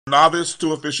Novice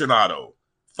to aficionado,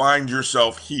 find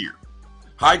yourself here.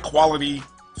 High quality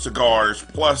cigars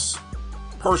plus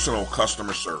personal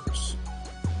customer service.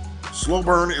 Slow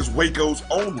Burn is Waco's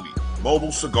only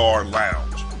mobile cigar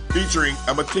lounge, featuring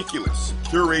a meticulous,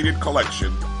 curated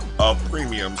collection of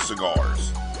premium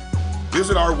cigars.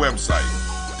 Visit our website,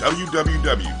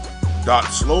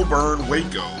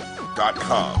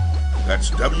 www.slowburnwaco.com.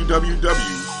 That's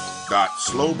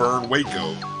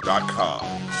www.slowburnwaco.com.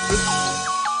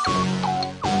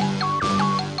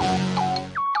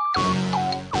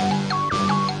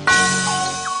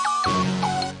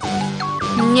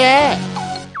 Yeah.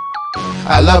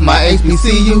 I love my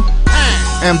HBCU.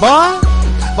 And boy,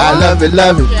 I love it,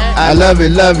 love it. I love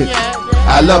it, love it.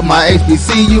 I love my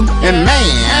HBCU. And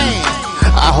man,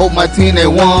 I hope my team they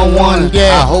won one.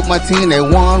 I hope my team they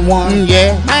won one.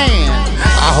 Yeah, man.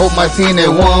 I hope my team they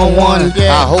won one.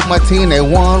 I hope my team they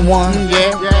won one.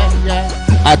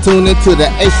 I tune into the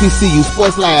HBCU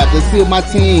Sports Lab to see if my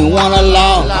team won or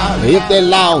lost. If they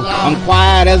lost, I'm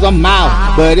quiet as a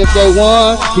mouse. But if they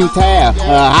won, keep tab.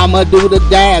 I'ma do the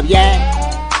dab, yeah.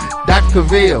 Dr.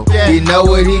 Cavill, he know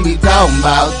what he be talking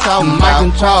about. Mike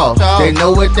and Charles, they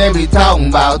know what they be talking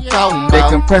about. They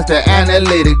compress the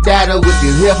analytic data with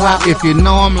the hip hop. If you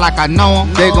know them like I know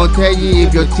them, they gon' tell you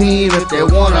if your team, if they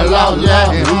won or lost,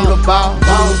 and who the ball.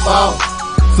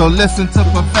 So listen to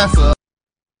Professor.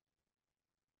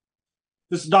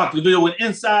 This is Dr. Cavill with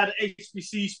Inside the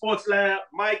HBC Sports Lab.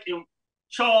 Mike and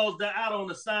Charles, they're out on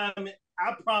assignment.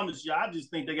 I promise you, I just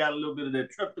think they got a little bit of that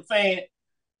tryptophan,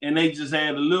 and they just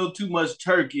had a little too much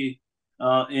turkey,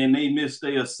 and they missed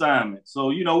their assignment. So,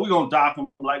 we're going to dock them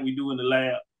like we do in the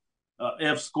lab,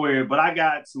 F squared. But I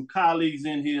got some colleagues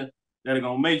in here that are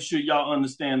going to make sure y'all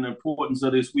understand the importance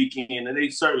of this weekend, and they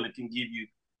certainly can give you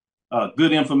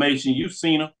good information. You've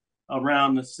seen them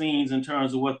around the scenes in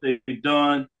terms of what they've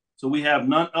done. So we have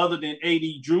none other than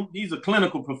A.D. Drew. He's a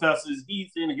clinical professor.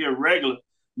 He's in here regular,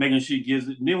 making sure he gives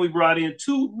it. And then we brought in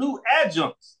two new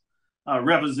adjuncts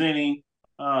representing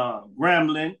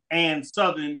Grambling and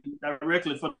Southern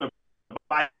directly for the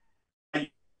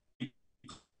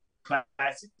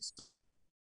Classics.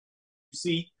 You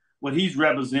see what he's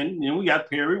representing. And we got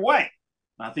Perry White.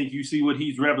 I think you see what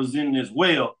he's representing as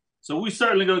well. So we're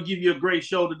certainly going to give you a great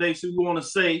show today. So we want to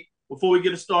say, before we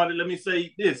get started, let me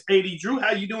say this. A.D. Drew,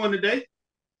 how you doing today?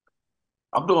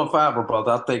 I'm doing fine, my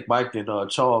brother. I think Mike and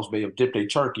Charles may have dipped their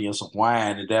turkey in some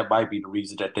wine, and that might be the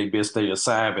reason that they missed their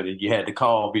assignment, and you had to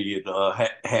call me and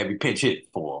have me pinch hit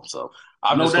for them. So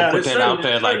I'm just going to put that out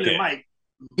there like that. Mike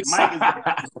is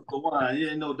the wine.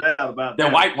 Yeah, no doubt about that.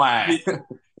 That white wine.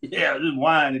 Yeah, just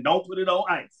wine, and don't put it on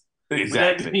ice.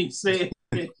 Exactly. That being said,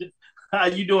 how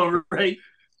you doing, Ray?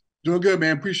 Doing good,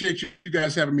 man. Appreciate you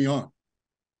guys having me on.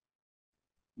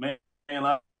 Man,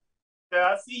 I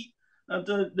see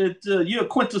that you're a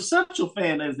quintessential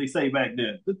fan, as they say back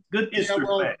then. Good history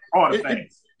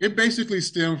artifacts. It basically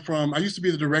stemmed from, I used to be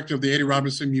the director of the Eddie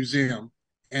Robinson Museum.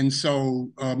 And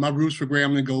so my roots for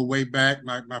Grambling go way back.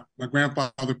 My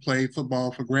grandfather played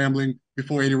football for Grambling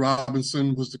before Eddie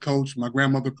Robinson was the coach. My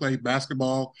grandmother played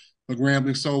basketball for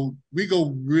Grambling. So we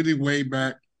go really way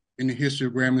back in the history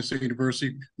of Grambling State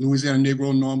University, Louisiana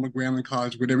Negro, Norma, Grambling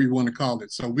College, whatever you want to call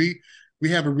it. So we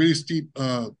have a really steep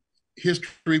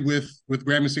history with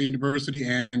Grambling State University,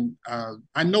 and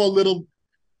I know a little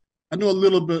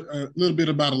bit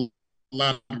about a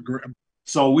lot of Grambling.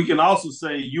 So we can also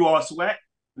say you are SWAC.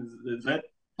 Is that?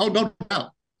 Oh,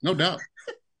 no doubt.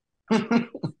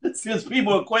 Since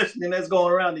people are questioning that's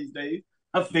going around these days,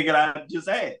 I figured I'd just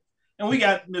add. And we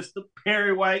got Mr.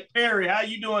 Perry White. Perry, how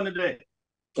you doing today?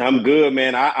 I'm good,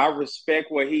 man. I respect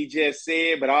what he just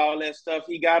said, but all that stuff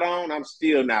he got on, I'm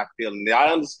still not feeling it.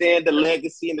 I understand the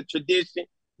legacy and the tradition,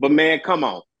 but man, come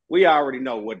on. We already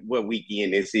know what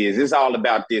weekend this is. It's all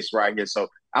about this right here. So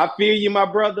I feel you, my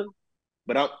brother,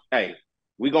 but hey,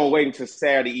 we're going to wait until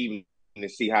Saturday evening to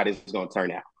see how this is going to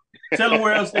turn out. Tell them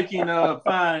where else they can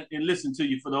find and listen to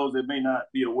you for those that may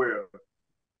not be aware of it.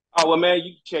 Oh, well, man,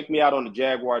 you can check me out on the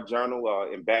Jaguar Journal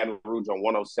in Baton Rouge on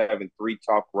 107.3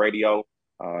 Talk Radio.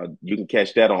 You can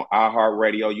catch that on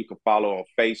iHeartRadio. You can follow on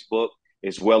Facebook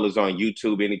as well as on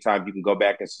YouTube. Anytime you can go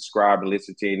back and subscribe and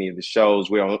listen to any of the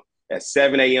shows. We're on at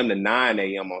 7 a.m. to 9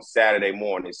 a.m. on Saturday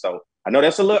morning. So I know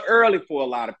that's a little early for a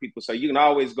lot of people. So you can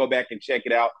always go back and check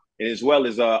it out. And as well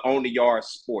as On the Yard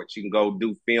Sports, you can go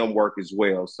do film work as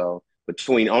well. So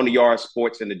between On the Yard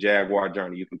Sports and the Jaguar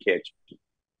Journal, you can catch it.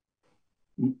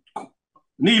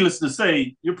 Needless to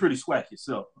say, you're pretty swag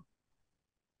yourself.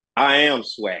 I am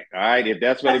swag, all right? If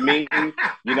that's what it means, I'm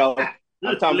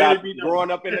talking about growing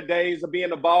up in the days of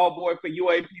being a ball boy for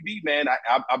UAPB, man.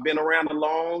 I've been around a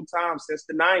long time, since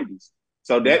the 90s.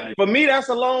 So that for me, that's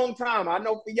a long time. I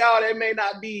know for y'all that may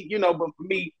not be, but for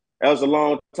me, that was a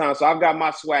long time. So I've got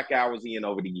my SWAC hours in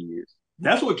over the years.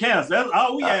 That's what counts. That's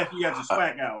all we ask you at your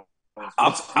SWAC hours.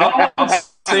 I'm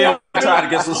still trying to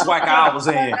get some SWAC hours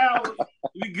in.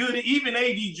 We good. Even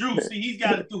AD Drew, see, he's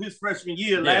got it through his freshman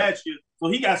year last year, so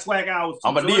he got SWAC hours.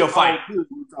 I'm a neophyte. We'll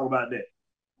talk about that.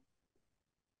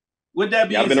 With that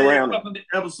being said, welcome to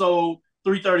episode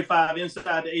 335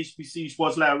 inside the HBC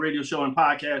Sports Lab radio show and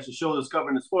podcast, the show that's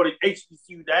covering the sporting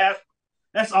HBCU diaspora.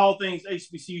 That's all things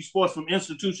HBCU sports from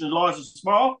institutions large and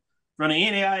small. From the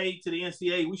NAIA to the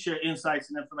NCAA, we share insights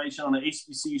and information on the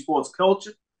HBCU sports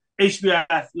culture, HBCU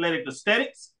athletic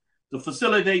aesthetics, to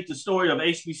facilitate the story of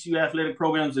HBCU athletic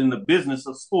programs in the business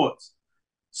of sports.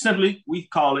 Simply, we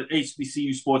call it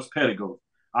HBCU sports pedagogy.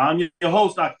 I'm your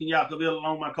host, Dr. Yakaville,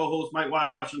 along with my co-host, Mike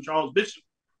Washington, Charles Bishop.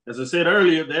 As I said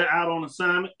earlier, they're out on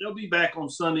assignment. They'll be back on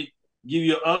Sunday, give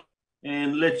you up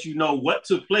and let you know what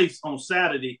took place on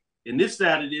Saturday. And this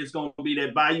Saturday is going to be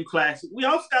that Bayou Classic. We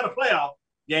also got a playoff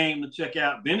game to check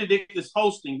out. Benedict is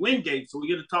hosting Wingate, so we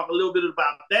get to talk a little bit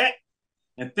about that.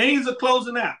 And things are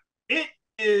closing out. It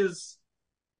is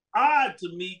odd to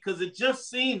me because it just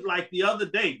seems like the other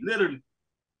day, literally,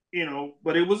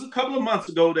 but it was a couple of months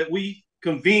ago that we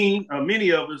convened,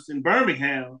 many of us in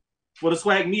Birmingham, for the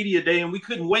SWAC Media Day, and we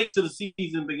couldn't wait till the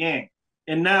season began.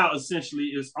 And now,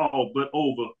 essentially, it's all but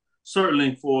over,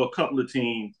 certainly for a couple of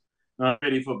teams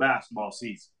ready for basketball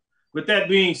season. With that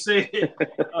being said,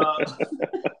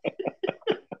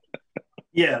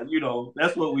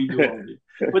 that's what we do over here.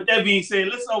 With that being said,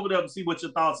 let's open up and see what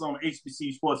your thoughts on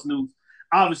HBCU sports news.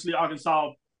 Obviously,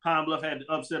 Arkansas Pine Bluff had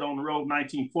the upset on the road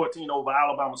 19-14 over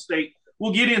Alabama State.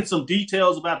 We'll get in some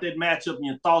details about that matchup and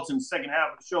your thoughts in the second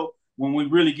half of the show when we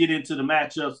really get into the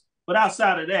matchups. But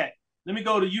outside of that, let me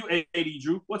go to you, AD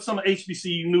Drew. What's some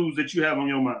HBCU news that you have on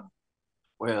your mind?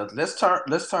 Well, let's turn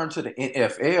to the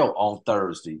NFL on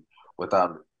Thursday with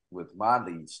my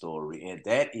lead story, and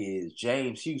that is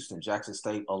James Houston, Jackson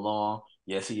State alum.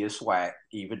 Yes, he is SWAC,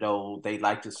 even though they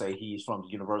like to say he's from the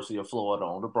University of Florida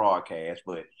on the broadcast,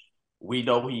 but we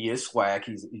know he is SWAC.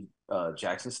 He's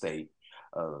Jackson State.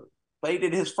 Played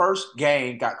in his first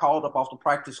game, got called up off the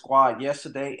practice squad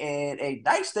yesterday, and a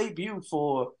nice debut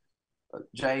for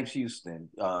James Houston.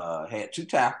 Had 2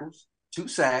 tackles, 2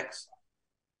 sacks,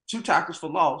 2 tackles for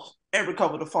loss, and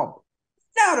recovered a fumble.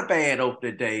 Not a bad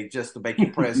opening day just to make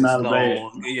your presence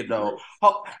known. We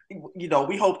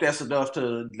hope that's enough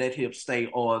to let him stay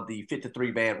on the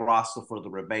 53-man roster for the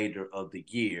remainder of the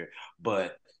year.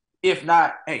 But if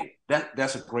not, hey,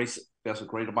 that's a great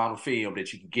amount of film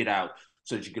that you can get out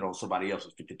so that you get on somebody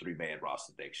else's 53-man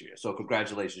roster next year. So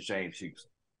congratulations, James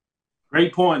Houston.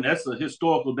 Great point. That's a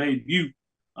historical debut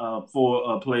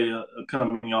for a player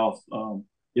coming off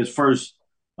his first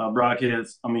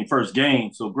first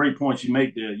game. So great points you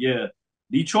make there. Yeah.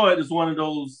 Detroit is one of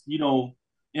those,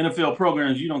 NFL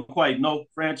programs you don't quite know,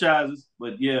 franchises.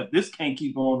 But, yeah, if this can't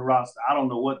keep on the roster, I don't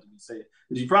know what to be saying.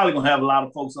 Because you're probably going to have a lot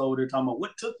of folks over there talking about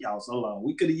what took y'all so long.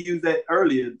 We could have used that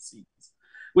earlier in the season.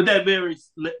 With that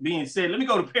being said, let me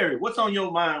go to Perry. What's on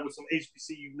your mind with some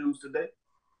HBCU news today?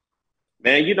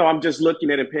 Man, I'm just looking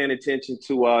at and paying attention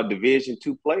to Division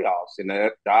II playoffs and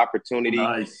the opportunity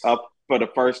up for the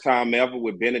first time ever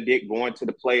with Benedict going to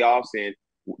the playoffs and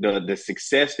the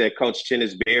success that Coach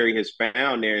Chennis Berry has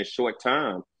found there in short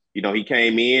time. He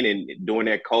came in and during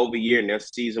that COVID year and their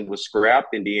season was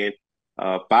scrapped, and then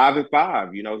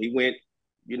 5-5. He went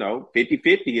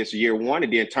 50-50 his year one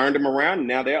and then turned them around, and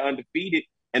now they're undefeated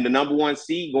and the number 1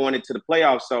 seed going into the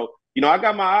playoffs. So, I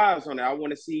got my eyes on it. I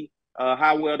want to see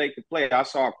how well they could play. I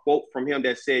saw a quote from him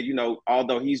that said,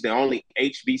 although he's the only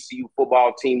HBCU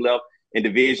football team left in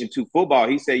Division II football,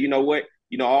 he said,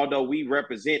 although we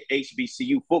represent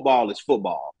HBCU, football is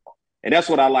football. And that's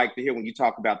what I like to hear when you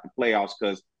talk about the playoffs,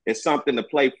 because it's something to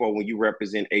play for when you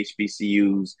represent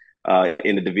HBCUs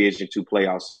in the Division II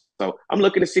playoffs. So I'm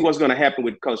looking to see what's going to happen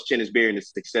with Coach Chennis Berry and the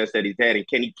success that he's had, and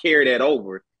can he carry that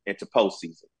over into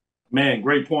postseason? Man,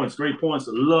 great points. Great points.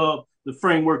 I love the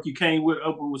framework you came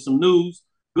up with some news.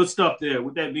 Good stuff there.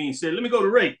 With that being said, let me go to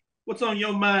Ray. What's on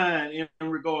your mind in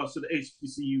regards to the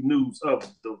HBCU news of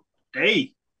the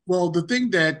day? Well, the thing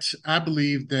that I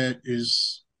believe that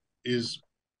is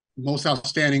most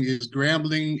outstanding is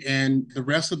Grambling and the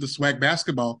rest of the SWAC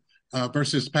basketball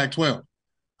versus Pac-12.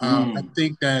 I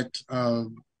think that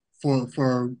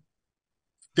for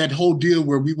that whole deal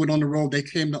where we went on the road, they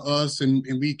came to us and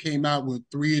we came out with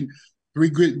three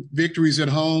good victories at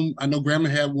home. I know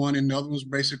Grambling had one and the other was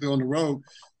basically on the road.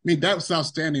 I mean, that was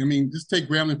outstanding. I mean, just take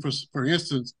Grambling for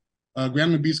instance.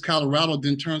 Grambling beats Colorado,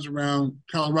 then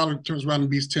Colorado turns around and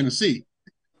beats Tennessee.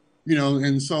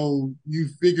 And so you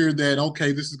figure that,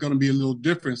 okay, this is going to be a little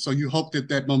different. So you hope that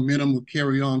that momentum will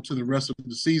carry on to the rest of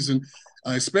the season,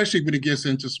 especially when it gets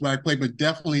into SWAC play, but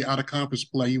definitely out of conference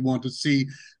play. You want to see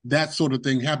that sort of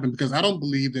thing happen, because I don't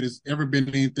believe that it's ever been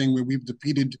anything where we've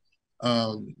defeated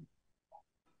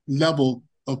level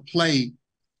of play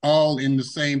all in the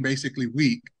same basically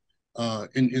week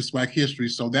in SWAC history.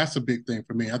 So that's a big thing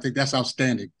for me. I think that's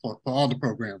outstanding for all the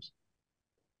programs.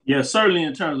 Yeah, certainly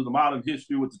in terms of the modern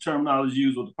history with the terminology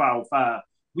used with the Power Five,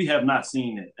 we have not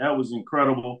seen it. That was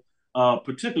incredible,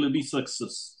 particularly be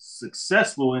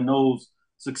successful in those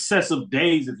successive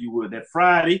days, if you would. That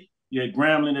Friday, you had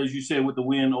Grambling, as you said, with the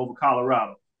win over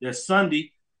Colorado. That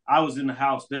Sunday, I was in the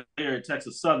house there at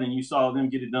Texas Southern. You saw them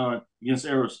get it done against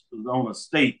Arizona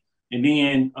State. And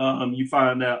then you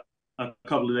find out a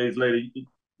couple of days later,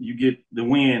 you get the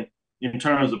win in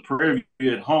terms of Prairie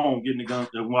View at home, getting it done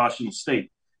at Washington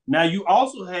State. Now, you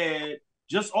also had,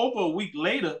 just over a week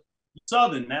later,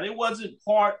 Southern. Now, it wasn't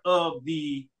part of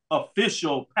the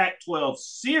official Pac-12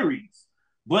 series,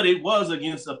 but it was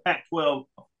against a Pac-12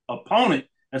 opponent,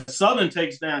 and Southern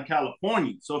takes down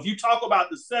California. So if you talk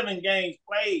about the 7 games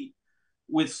played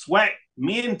with SWAC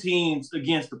men teams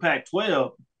against the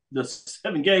Pac-12, the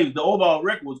 7 games, the overall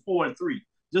record was 4-3.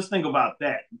 Just think about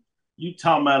that. You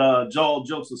talking about all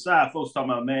jokes aside, folks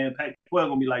talking about, man, Pac-12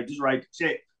 gonna be like, just write the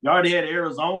check. You already had an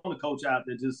Arizona coach out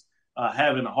there just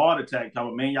having a heart attack, talking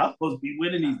about, man, y'all supposed to be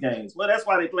winning these games. Well, that's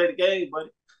why they play the game,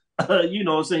 but you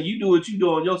know what I'm saying? You do what you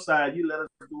do on your side, you let us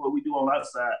do what we do on our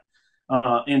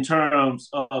side in terms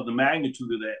of the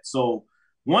magnitude of that. So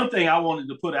one thing I wanted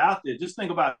to put out there, just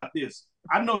think about this.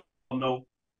 I know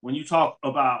when you talk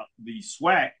about the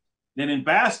SWAC, that in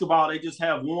basketball, they just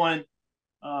have one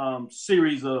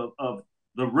series of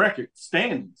the record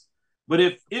standings. But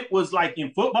if it was like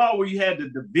in football where you had the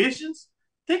divisions,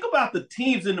 think about the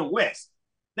teams in the West.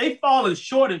 They've fallen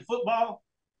short in football.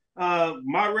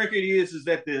 My record is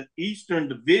that the Eastern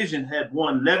Division had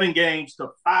won 11 games to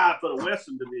 5 for the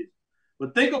Western Division.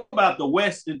 But think about the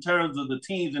West in terms of the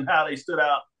teams and how they stood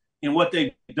out and what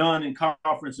they've done in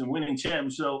conference and winning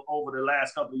championship over the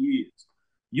last couple of years.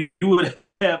 You would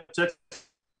have Texas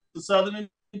Southern and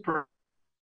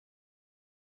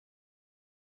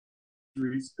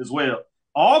as well.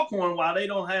 Alcorn, while they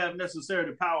don't have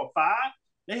necessarily Power 5,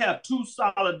 they have 2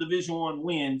 solid Division I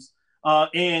wins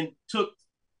and took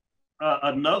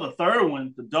another third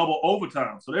one to double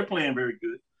overtime. So they're playing very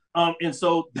good. And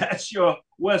so that's your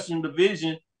Western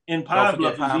Division. And Pine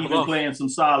Bluff is even playing some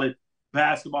solid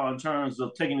basketball in terms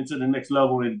of taking it to the next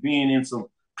level and being in some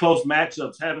close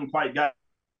matchups, haven't quite gotten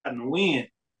a win.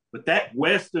 But that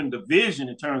Western Division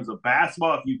in terms of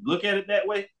basketball, if you look at it that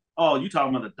way, oh, you're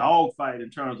talking about a dogfight in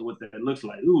terms of what that looks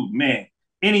like. Ooh, man.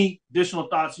 Any additional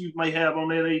thoughts you may have on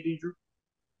that, AD Drew?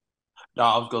 No,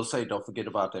 I was going to say, don't forget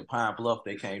about that Pine Bluff.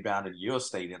 They came down to your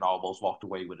state and almost walked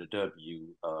away with a W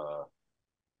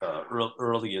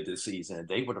earlier this season.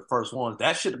 They were the first ones.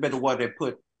 That should have been the one that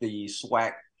put the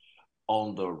SWAC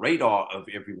on the radar of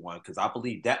everyone, because I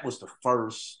believe that was the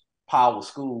first power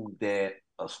school that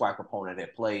a SWAC opponent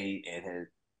had played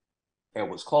and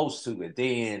was close to. And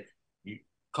then a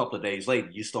couple of days later,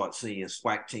 you start seeing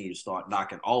SWAC teams start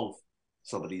knocking off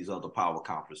some of these other power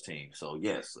conference teams. So,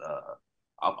 yes,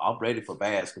 I'm ready for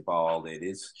basketball.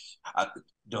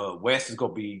 The West is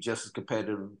going to be just as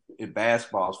competitive in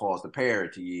basketball as far as the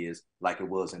parity is, like it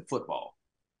was in football.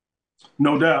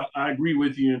 No doubt. I agree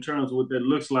with you in terms of what that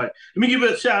looks like. Let me give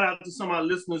a shout out to some of our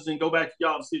listeners and go back to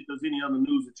y'all to see if there's any other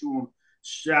news that you want to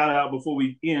shout out before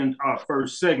we end our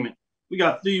first segment. We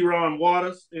got Theron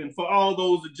Waters. And for all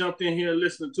those that jumped in here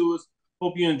listening to us,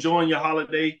 hope you're enjoying your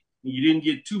holiday. And you didn't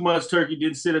get too much turkey,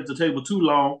 didn't sit at the table too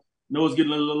long. Know it's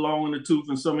getting a little long in the tooth,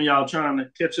 and some of y'all trying to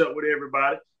catch up with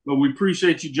everybody. But we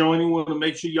appreciate you joining. We want to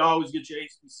make sure you always get your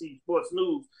HBC sports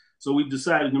news. So we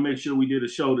decided to make sure we did a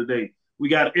show today. We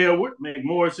got Edward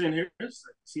McMorris in here,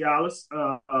 Cialis.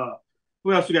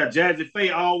 Who else we got? Jazzy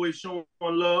Faye always showing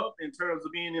love in terms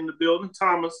of being in the building.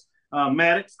 Thomas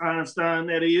Maddox, Einstein,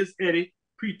 that is. Eddie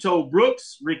Preto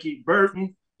Brooks, Ricky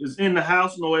Burton is in the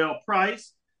house. Noel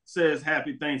Price says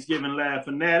happy Thanksgiving, Lab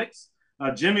Fanatics.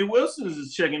 Jimmy Wilson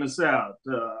is checking us out.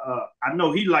 I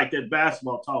know he liked that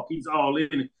basketball talk. He's all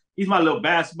in it. He's my little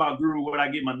basketball guru where I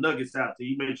get my nuggets out to.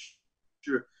 He makes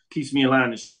sure keeps me in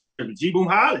line. G Boom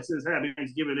Holly says happy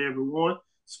Thanksgiving to everyone.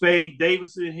 Spade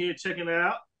Davis in here checking it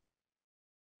out.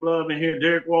 Love in here.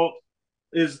 Derek Walt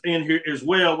is in here as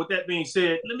well. With that being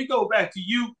said, let me go back to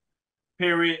you,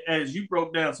 Perry, as you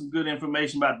broke down some good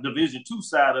information about the Division II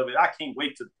side of it. I can't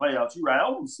wait to the playoffs. You're right. I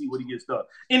want to see what he gets done.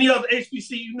 Any other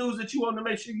HBCU news that you want to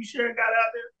make sure you share and got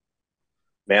out there?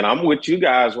 Man, I'm with you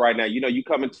guys right now. You know, you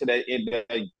come into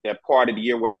that part of the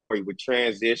year where we're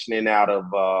transitioning out of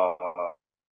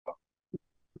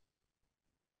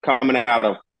coming out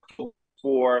of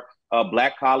for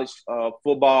Black College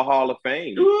Football Hall of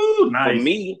Fame. Ooh, For nice.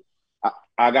 me,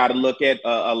 I got to look at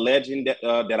a legend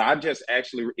that I just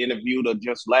actually interviewed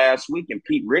just last week, and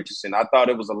Pete Richardson. I thought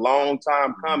it was a long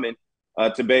time coming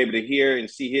to be able to hear and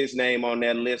see his name on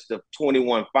that list of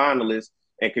 21 finalists.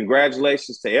 And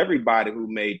congratulations to everybody who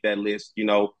made that list. You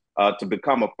know, to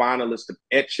become a finalist, to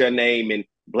etch your name in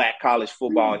Black college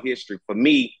football history. For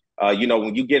me, you know,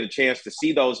 when you get a chance to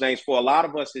see those names, for a lot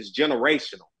of us, it's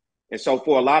generational. And so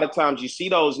for a lot of times you see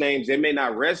those names, they may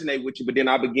not resonate with you, but then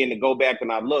I begin to go back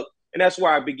and I look. And that's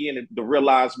where I begin to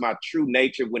realize my true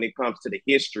nature when it comes to the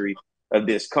history of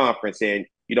this conference. And,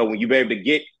 you know, when you're able to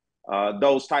get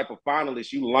those type of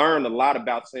finalists, you learn a lot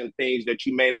about some things that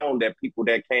you may know that people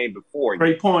that came before you.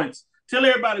 Great points. Tell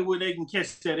everybody where they can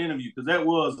catch that interview, because that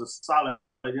was a solid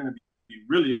interview.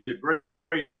 Really a great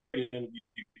interview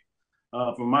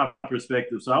from my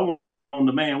perspective. So I want on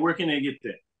demand. Where can they get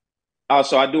that?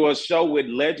 So I do a show with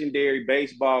legendary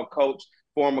baseball coach,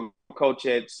 former coach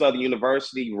at Southern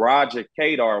University, Roger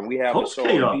Kadar, and we have Coach a show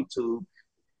Kadar. on YouTube,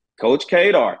 Coach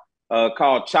Kadar,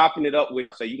 called Chopping It Up With.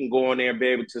 So you can go on there and be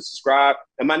able to subscribe.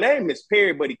 And my name is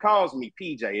Perry, but he calls me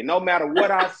PJ. And no matter what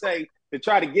I say to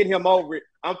try to get him over it,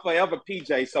 I'm forever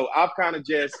PJ. So I've kind of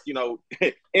just, you know,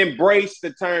 embraced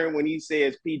the term when he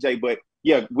says PJ. But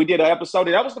yeah, we did an episode.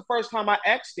 And that was the first time I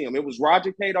asked him. It was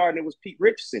Roger Kadar and it was Pete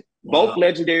Richardson. Wow. Both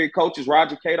legendary coaches.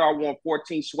 Roger Kadar won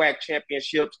 14 SWAC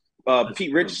championships.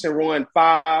 Pete Richardson won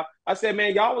 5. I said,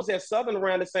 man, y'all was at Southern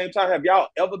around the same time. Have y'all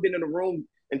ever been in a room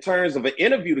in terms of an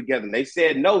interview together? And they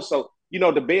said no. So, you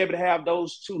know, to be able to have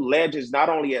those two legends, not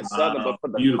only at Southern, but for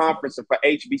the beautiful. conference and for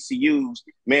HBCUs,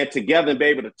 man, together and be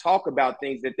able to talk about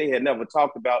things that they had never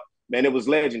talked about, man, it was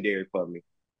legendary for me.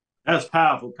 That's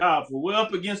powerful, powerful. We're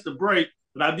up against the break,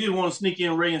 but I did want to sneak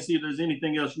in, Ray, and see if there's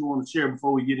anything else you want to share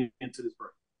before we get into this break.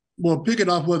 Well, picking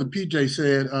off what the PJ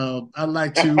said, I'd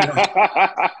like to.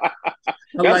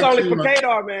 That's only for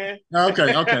Kadar, man.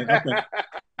 Okay.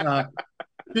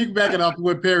 Piggybacking off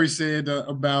what Perry said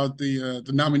about the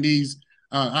nominees,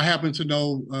 I happen to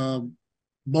know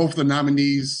both the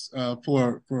nominees from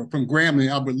Grambling,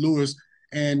 Albert Lewis,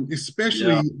 and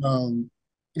especially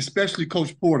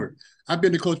Coach Porter. I've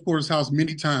been to Coach Porter's house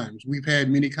many times. We've had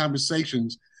many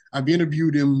conversations. I've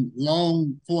interviewed him,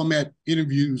 long format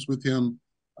interviews with him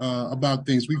about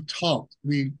things. We've talked.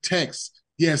 We text.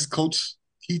 Yes, Coach.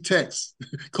 He texts.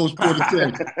 Coach Porter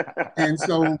texts. And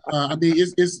so, I mean,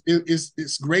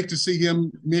 it's great to see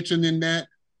him mentioning that.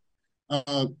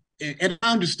 And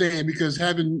I understand, because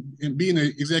being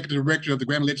the executive director of the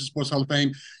Grambling Legends Sports Hall of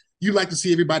Fame, you like to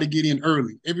see everybody get in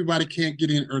early. Everybody can't get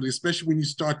in early, especially when you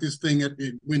start this thing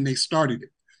when they started it.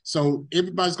 So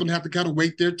everybody's going to have to kind of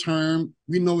wait their term.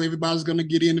 We know everybody's going to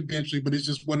get in eventually, but it's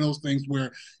just one of those things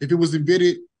where if it was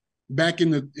invented back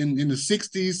in the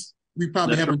 60s, we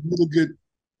probably have a really good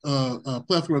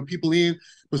plethora of people in.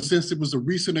 But since it was a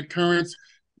recent occurrence,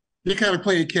 they're kind of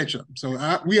playing catch up.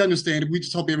 So we understand it. We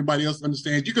just hope everybody else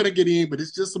understands. You're going to get in, but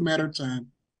it's just a matter of time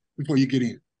before you get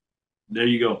in. There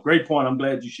you go. Great point. I'm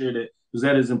glad you shared that, because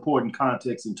that is important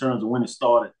context in terms of when it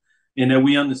started, and that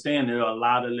we understand there are a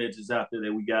lot of legends out there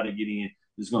that we got to get in.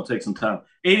 It's going to take some time.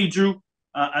 80 Drew,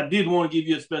 I did want to give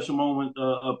you a special moment,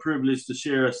 a privilege to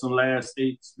share some last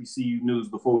HBCU news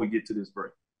before we get to this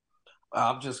break.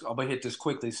 I'm gonna hit this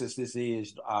quickly since this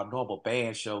is our normal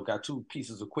band show. Got 2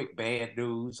 pieces of quick band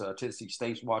news. Tennessee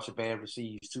State's marching band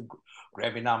receives 2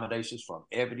 Grammy nominations from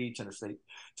Ebony.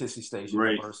 Tennessee State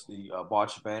University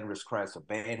marching band. Risk Cranston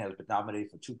Band has been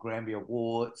nominated for 2 Grammy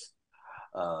Awards.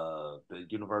 The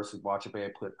University marching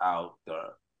band put out the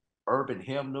Urban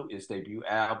Hymnal, its debut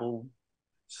album.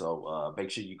 So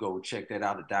make sure you go check that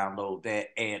out and download that.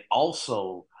 And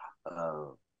also,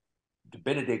 the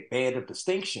Benedict Band of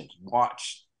Distinction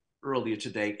marched earlier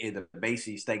today in the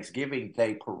Macy's Thanksgiving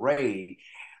Day Parade.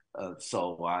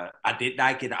 So I did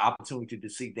not get an opportunity to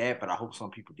see that, but I hope some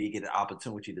people did get an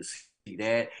opportunity to see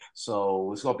that.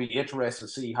 So it's going to be interesting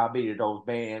to see how many of those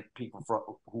band people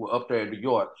who are up there in New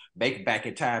York make it back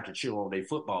in time to cheer on their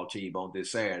football team on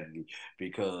this Saturday,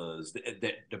 because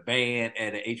the band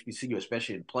and the HBCU,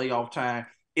 especially in playoff time,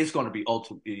 it's going to be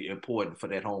ultimately important for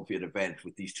that home field advantage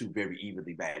with these 2 very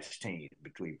evenly matched teams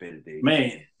between Benedict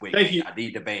and Wake. Thank you. I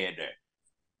need the band there.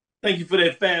 Thank you for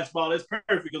that fastball. That's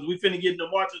perfect, because we finna get in the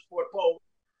Marching Sport poll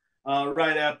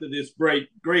right after this break.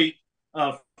 Great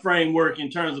framework in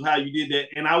terms of how you did that.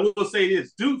 And I will say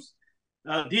this, Deuce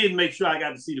did make sure I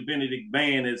got to see the Benedict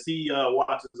Band as he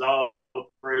watches all the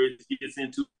parades, gets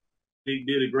into they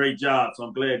did a great job. So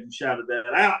I'm glad you shouted that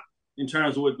out in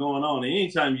terms of what's going on. And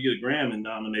anytime you get a Grammy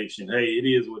nomination, hey, it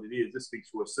is what it is. It speaks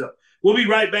for itself. We'll be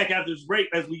right back after this break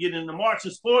as we get into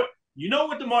marching sport. You know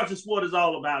what the marching sport is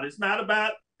all about. It's not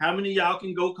about how many of y'all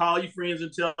can go call your friends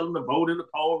and tell them to vote in the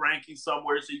poll ranking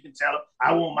somewhere so you can tell them,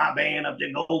 I want my band up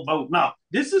there, go vote. No,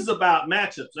 this is about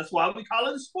matchups. That's why we call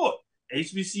it a sport.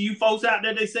 HBCU folks out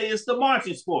there, they say it's the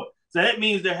marching sport. So that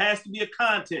means there has to be a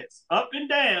contest. Up and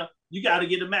down, you got to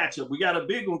get a matchup. We got a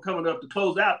big one coming up to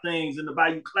close out things in the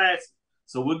Bayou Classic.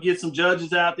 So we'll get some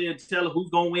judges out there to tell who's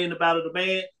going to win the Battle of the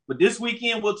Band. But this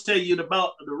weekend, we'll tell you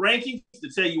about the rankings, to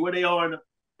tell you where they are in the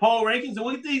poll rankings. And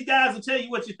with these guys will tell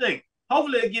you what you think.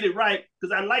 Hopefully they get it right,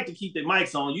 because I like to keep their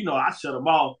mics on. You know, I shut them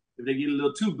off if they get a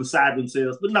little too beside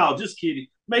themselves. But no, just kidding.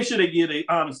 Make sure they get their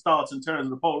honest thoughts in terms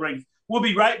of the poll rankings. We'll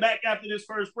be right back after this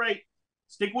first break.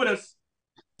 Stick with us.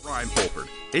 Ryan Fulford.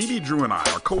 AD Drew and I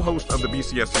are co-hosts of the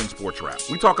BCSN Sports Wrap.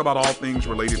 We talk about all things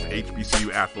related to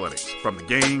HBCU athletics. From the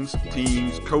games,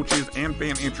 teams, coaches, and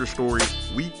fan interest stories,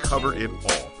 we cover it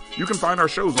all. You can find our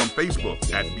shows on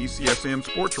Facebook at BCSN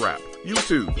Sports Wrap,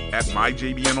 YouTube at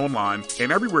MyJBN Online,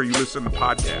 and everywhere you listen to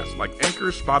podcasts like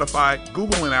Anchor, Spotify,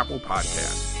 Google, and Apple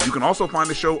Podcasts. You can also find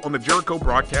the show on the Jericho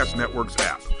Broadcast Network's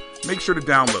app. Make sure to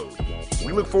download.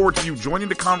 We look forward to you joining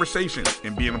the conversation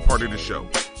and being a part of the show.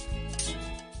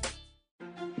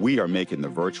 We are making the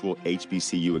virtual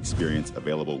HBCU experience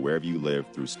available wherever you live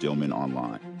through Stillman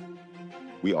Online.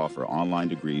 We offer online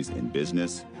degrees in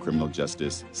business, criminal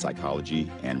justice,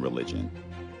 psychology, and religion.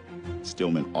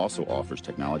 Stillman also offers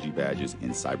technology badges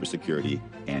in cybersecurity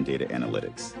and data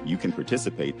analytics. You can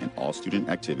participate in all student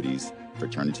activities,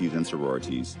 fraternities and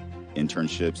sororities,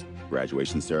 internships,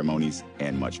 graduation ceremonies,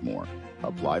 and much more.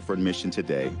 Apply for admission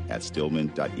today at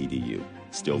stillman.edu.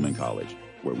 Stillman College,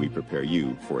 where we prepare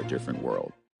you for a different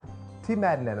world. T.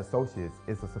 Madden and Associates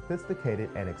is a sophisticated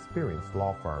and experienced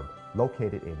law firm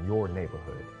located in your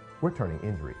neighborhood. We're turning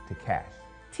injury to cash.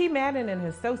 T. Madden and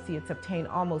Associates obtained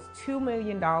almost $2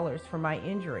 million for my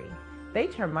injury. They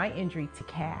turned my injury to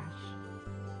cash.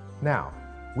 Now,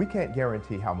 we can't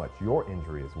guarantee how much your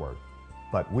injury is worth,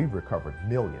 but we've recovered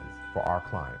millions for our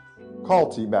clients.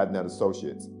 Call T. Madden and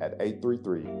Associates at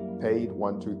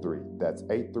 833-PAID-123. That's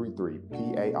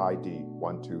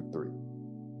 833-PAID-123.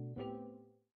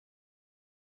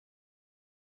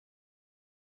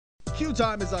 Q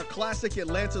Time is a classic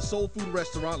Atlanta soul food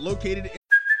restaurant located in...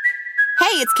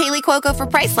 Hey, it's Kaylee Cuoco for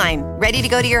Priceline. Ready to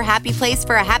go to your happy place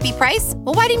for a happy price?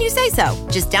 Well, why didn't you say so?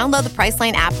 Just download the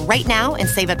Priceline app right now and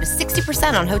save up to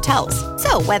 60% on hotels.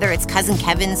 So whether it's Cousin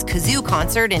Kevin's Kazoo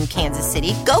Concert in Kansas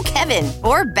City, go Kevin,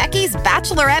 or Becky's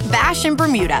Bachelorette Bash in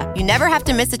Bermuda, you never have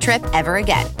to miss a trip ever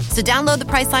again. So download the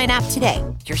Priceline app today.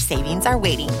 Your savings are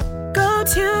waiting. Go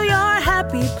to your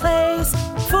happy place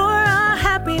for a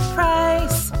happy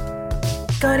price.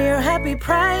 Go to your happy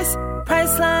price,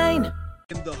 Priceline.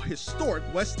 In the historic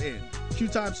West End, Q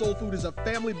Time Soul Food is a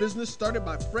family business started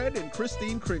by Fred and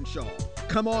Christine Crenshaw.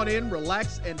 Come on in,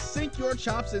 relax, and sink your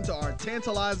chops into our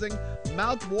tantalizing,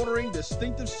 mouth-watering,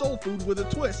 distinctive soul food with a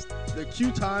twist, the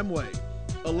Q Time way.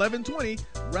 1120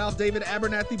 Ralph David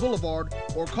Abernathy Boulevard,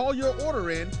 or call your order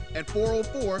in at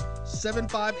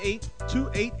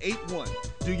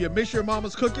 404-758-2881. Do you miss your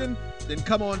mama's cooking? Then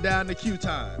come on down to Q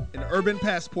Time, an Urban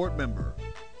Passport member.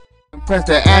 Press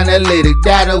the analytic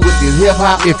data with your hip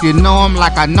hop. If you know them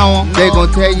like I know them, they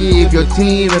gon' tell you if your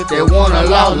team, if they wanna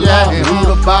lose, and who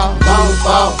the ball.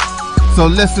 So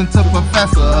listen to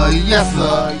Professor, yes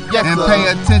sir, and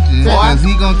pay attention, cause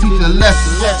he gon' teach a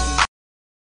lesson.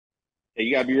 Hey,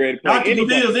 you gotta be ready to play. Dr.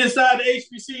 Deals inside the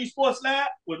HBCU Sports Lab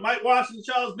with Mike Washington,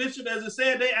 Charles Bishop. As I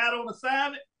said, they out on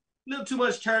assignment. A little too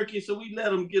much turkey, so we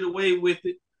let them get away with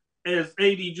it. As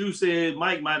AD Drew said,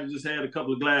 Mike might have just had a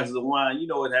couple of glasses of wine. You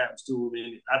know what happens to him.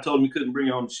 And I told him he couldn't bring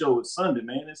it on the show. It's Sunday,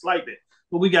 man. It's like that.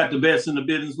 But we got the best in the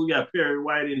business. We got Perry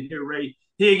White in here, Ray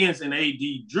Higgins, and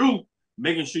AD Drew,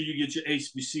 making sure you get your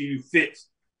HBCU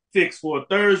fixed for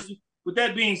Thursday. With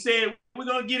that being said, we're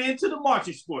going to get into the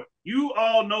marching sport. You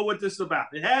all know what this is about.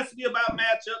 It has to be about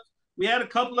matchups. We had a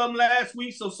couple of them last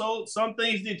week, so some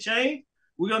things did change.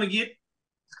 We're going to get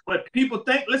what people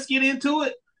think. Let's get into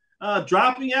it.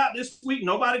 Dropping out this week,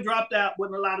 nobody dropped out.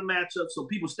 Wasn't a lot of matchups, so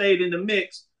people stayed in the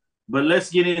mix. But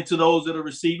let's get into those that are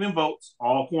receiving votes.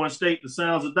 Alcorn State, the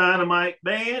Sounds of Dynamite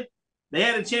band. They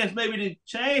had a chance maybe to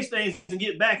change things and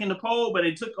get back in the poll, but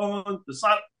they took on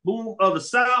the Boom of the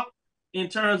South in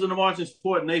terms of the marching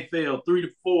sport, and they failed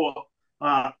 3-4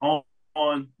 on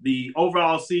the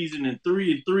overall season and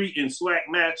 3-3 in SWAC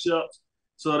matchups.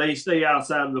 So they stay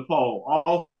outside of the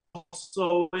poll.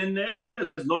 Also in there is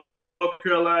North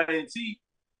Carolina A&T.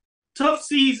 Tough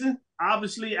season,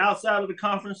 obviously outside of the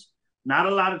conference Not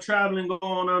a lot of traveling going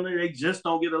on there. They just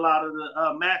don't get a lot of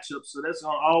the matchups, so that's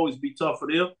going to always be tough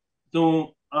for them.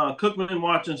 Doing Cookman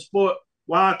Marching Sport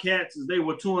Wildcats, as they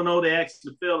were 2-0, they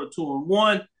actually fell to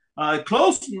 2-1.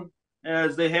 Close one,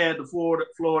 as they had the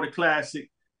Florida Classic.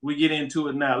 We get into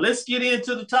it now. Let's get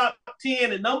into the top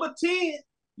 10. At number 10,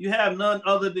 you have none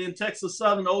other than Texas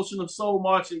Southern Ocean of Soul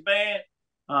Marching Band.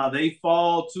 They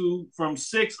fall from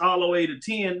 6 all the way to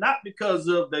 10, not because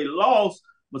of they lost,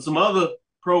 but some other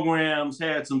programs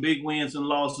had some big wins and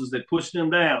losses that pushed them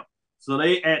down. So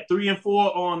they at 3-4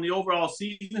 on the overall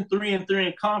season, 3-3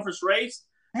 in conference race.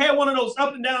 Had one of those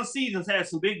up and down seasons, had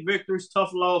some big victories,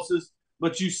 tough losses,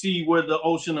 but you see where the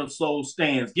Ocean of Soul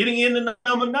stands. Getting into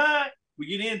number 9, we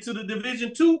get into the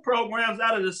Division II programs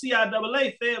out of the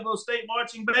CIAA, Fayetteville State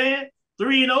Marching Band,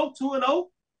 3-0, 2-0.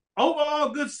 Overall,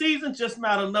 good season, just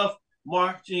not enough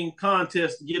marching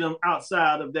contests to get them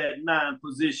outside of that 9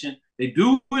 position. They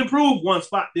do improve one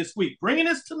spot this week. Bringing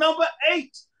us to number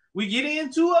 8, we get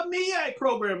into a MEAC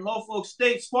program, Norfolk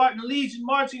State Spartan Legion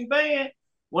Marching Band.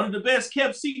 One of the best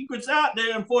kept secrets out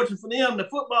there. Unfortunately for them, the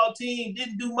football team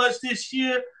didn't do much this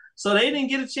year, so they didn't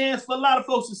get a chance for a lot of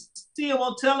folks to see them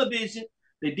on television.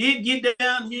 They did get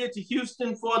down here to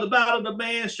Houston for the Battle of the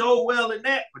Band, showed well in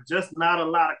that, but just not a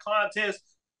lot of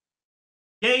contests.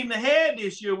 Game ahead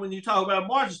this year when you talk about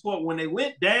marching sport, when they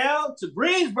went down to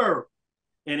Greensboro,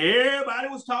 and everybody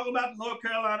was talking about the North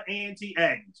Carolina A&T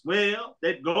Aggies. Well,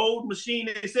 that gold machine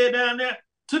they said down there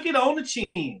took it on the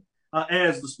chin.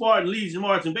 As the Spartan Legion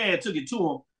Marching Band took it to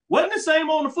them. Wasn't the same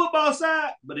on the football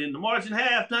side, but in the marching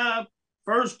halftime,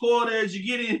 first quarter, as you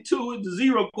get into it, the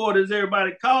zero quarter, as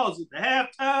everybody calls it, the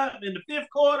halftime, in the 5th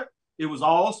quarter, it was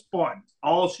all Spartans,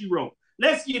 all she wrote.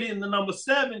 Let's get into number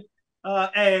 7,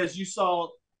 as you saw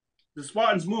the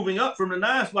Spartans moving up from the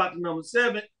 9 spot to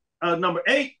number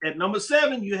 8. At number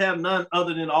 7, you have none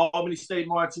other than Albany State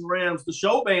Marching Rams, the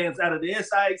show bands out of the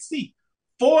SIAC.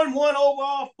 4-1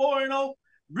 overall, 4-0.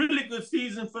 Really good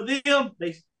season for them.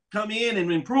 They come in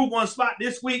and improve one spot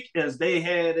this week as they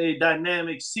had a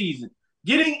dynamic season.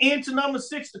 Getting into number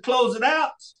 6 to close it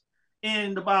out.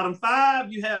 In the bottom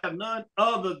 5, you have none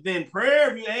other than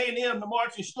Prairie View A&M, the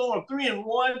Marching Storm,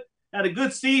 3-1. Had a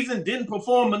good season, didn't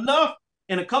perform enough,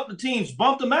 and a couple of teams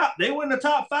bumped them out. They were in the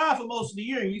top 5 for most of the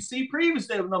year, and you see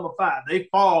previously they were number 5. They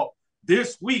fall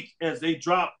this week as they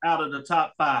drop out of the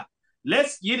top 5.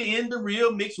 Let's get in the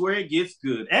real mix where it gets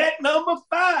good. At number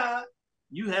 5,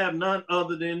 you have none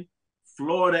other than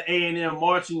Florida A&M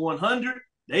Marching 100.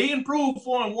 They improved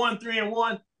 4-1,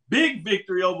 3-1. Big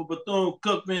victory over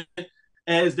Bethune-Cookman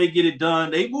as they get it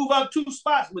done. They move up 2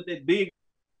 spots with that big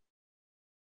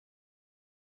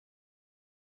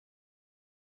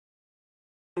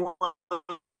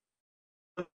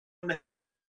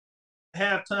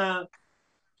halftime.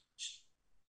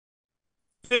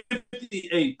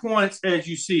 58 points as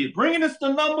you see it. Bringing us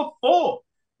to number 4,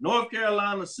 North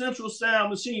Carolina Central Sound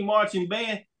Machine Marching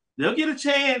Band. They'll get a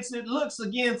chance, it looks,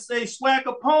 against a SWAC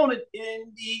opponent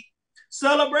in the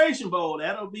Celebration Bowl.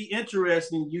 That'll be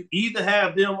interesting. You either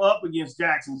have them up against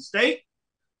Jackson State,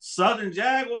 Southern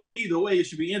Jaguar. Either way, it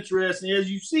should be interesting. As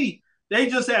you see, they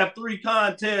just have 3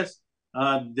 contests.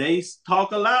 They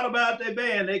talk a lot about their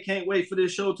band. They can't wait for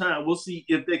this showtime. We'll see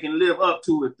if they can live up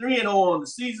to it. 3-0 on the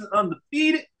season,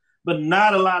 undefeated, but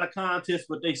not a lot of contests,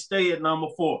 but they stay at number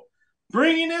 4.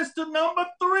 Bringing us to number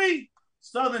 3,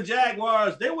 Southern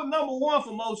Jaguars. They were number 1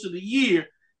 for most of the year.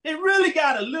 They really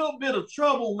got a little bit of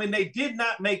trouble when they did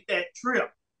not make that trip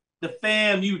to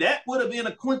FAMU. That would have been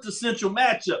a quintessential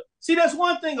matchup. See, that's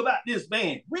one thing about this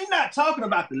band. We're not talking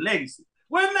about the legacy.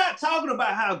 We're not talking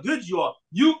about how good you are.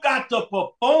 You got to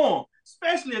perform,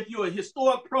 especially if you're a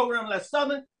historic program like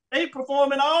Southern. They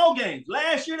perform in all games.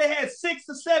 Last year, they had 6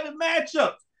 or 7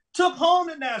 matchups, took home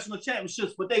the national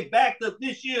championships, but they backed up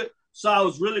this year, so I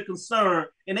was really concerned.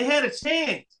 And they had a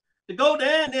chance to go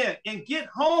down there and get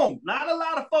home. Not a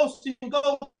lot of folks can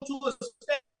go to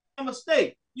a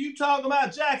state. You talking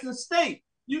about Jackson State.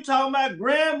 You talking about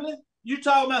Grambling. You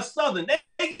talking about Southern.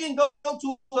 They can go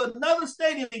to another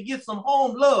stadium and get some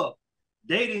home love.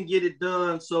 They didn't get it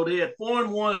done, so they had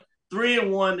 4-1,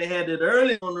 3-1. They had it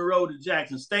early on the road to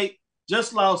Jackson State.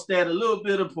 Just lost that, a little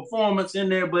bit of performance in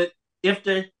there, but if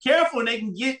they're careful and they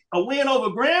can get a win over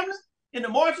Grambling in the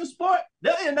marching sport,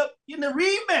 they'll end up getting a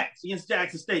rematch against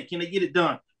Jackson State. Can they get it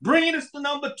done? Bringing us to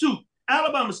number 2.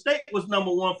 Alabama State was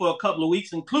number 1 for a couple of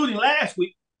weeks, including last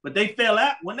week, but they fell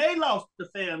out when they lost to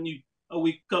FAMU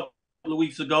a couple of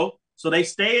weeks ago. So they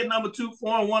stay at number 2,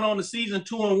 4-1 on the season,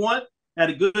 2-1. Had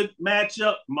a good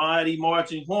matchup, Mighty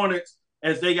Marching Hornets,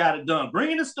 as they got it done.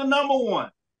 Bringing us to number 1.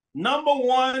 Number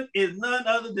 1 is none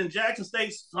other than Jackson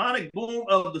State Sonic Boom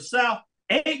of the South,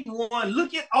 8-1.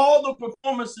 Look at all the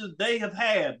performances they have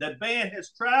had. That band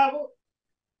has traveled.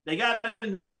 They got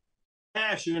a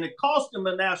national, and it cost them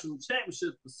a national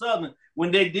championship for Southern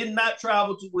when they did not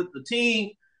travel with the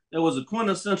team. There was a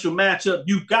quintessential matchup.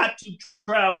 You got to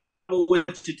travel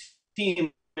with your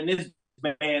team in this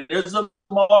band. There's a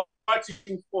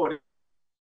marching sport.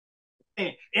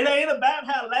 It ain't about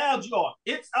how loud you are.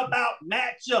 It's about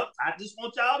matchups. I just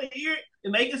want y'all to hear it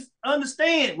and make us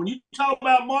understand. When you talk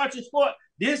about marching sport,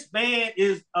 this band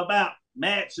is about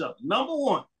matchups. Number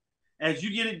one, as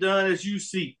you get it done, as you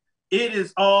see, it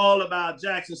is all about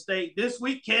Jackson State this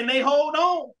week. Can they hold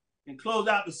on and close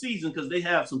out the season? Because they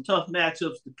have some tough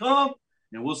matchups to come,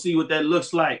 and we'll see what that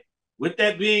looks like. With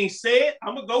that being said,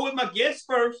 I'm going to go with my guest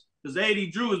first because A.D.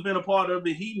 Drew has been a part of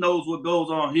it. He knows what goes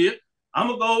on here. I'm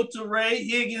going to go to Ray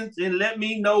Higgins and let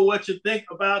me know what you think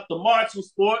about the marching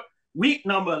sport. Week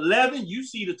number 11, you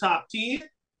see the top 10.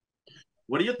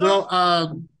 What are your thoughts?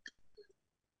 Well,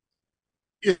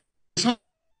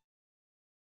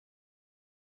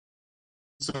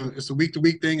 it's a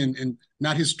week-to-week thing and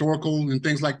not historical and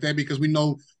things like that, because we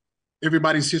know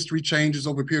everybody's history changes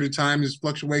over a period of time. There's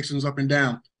fluctuations up and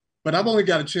down. But I've only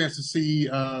got a chance to see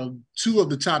 2 of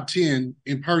the top 10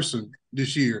 in person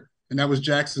this year, and that was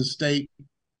Jackson State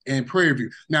and Prairie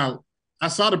View. Now, I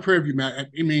saw the Prairie View match.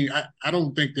 I mean, I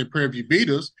don't think that Prairie View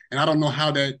beat us, and I don't know how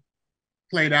that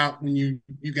played out when you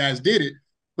guys did it.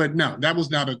 But no, that was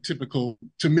not a typical,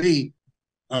 to me,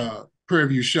 Prairie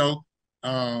View show.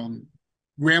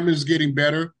 Grambling is getting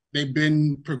better. They've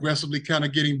been progressively kind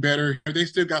of getting better. They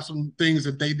still got some things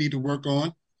that they need to work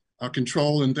on,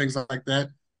 control and things like that.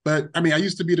 But, I mean, I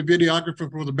used to be the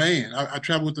videographer for the band. I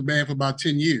traveled with the band for about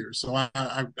 10 years. So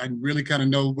I really kind of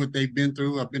know what they've been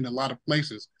through. I've been to a lot of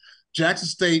places. Jackson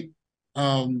State,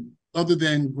 other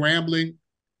than Grambling,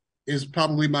 is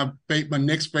probably my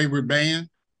next favorite band.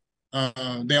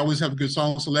 They always have a good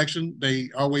song selection. They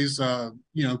always,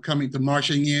 coming to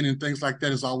marching in and things like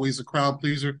that is always a crowd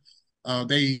pleaser.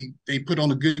 They put on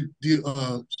a good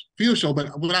field show.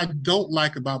 But what I don't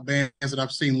like about bands that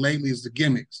I've seen lately is the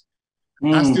gimmicks.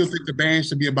 I still think the band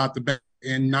should be about the band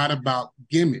and not about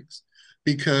gimmicks,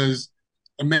 because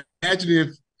imagine if,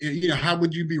 how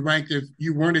would you be ranked if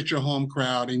you weren't at your home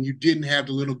crowd and you didn't have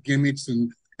the little gimmicks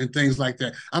and things like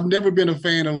that. I've never been a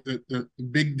fan of the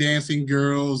big dancing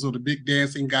girls or the big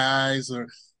dancing guys or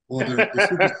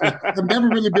the I've never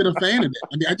really been a fan of that.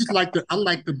 I mean, I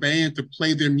like the band to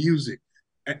play their music.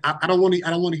 I don't want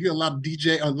to hear a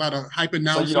lot of hype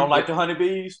announcers. So you don't like the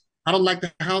Honeybees? I don't like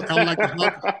the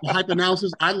hype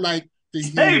announcers. I like to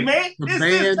hear the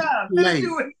band play.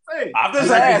 I'm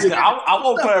just asking. I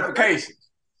want clarification.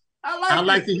 I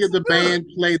like to hear the band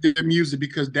play their music,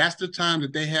 because that's the time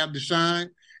that they have to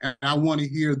shine, and I want to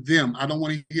hear them. I don't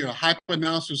want to hear a hype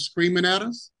announcer screaming at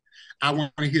us. I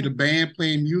want to hear the band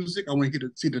playing music. I want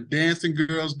to see the dancing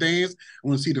girls dance. I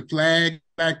want to see the flag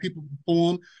people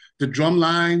perform, the drum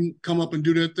line come up and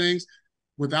do their things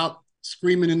without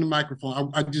screaming in the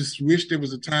microphone. I just wish there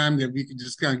was a time that we could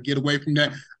just kind of get away from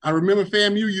that. I remember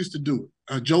FAMU used to do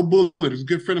it. Joe Bullard is a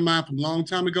good friend of mine from a long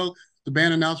time ago. The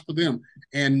band announced for them,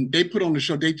 and they put on the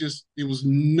show. It was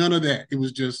none of that. It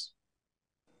was just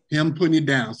him putting it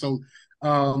down. So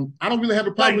I don't really have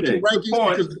a problem with the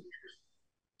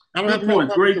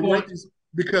rankings,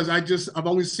 because I've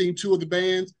only seen 2 of the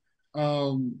bands.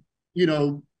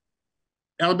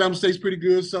 Alabama State's pretty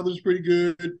good. Southern's pretty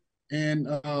good. And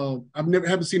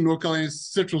haven't seen North Carolina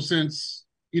Central since,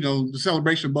 the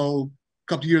Celebration Bowl a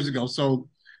couple of years ago. So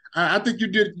I think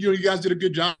you guys did a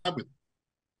good job with it.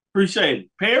 Appreciate it.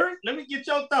 Perry, let me get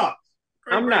your thoughts.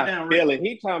 I'm not feeling.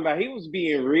 He was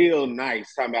being real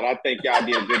nice. Talking about, I think y'all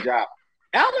did a good job.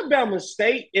 Alabama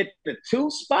State at the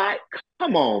 2 spot.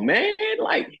 Come on, man.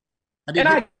 I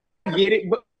get it,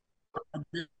 but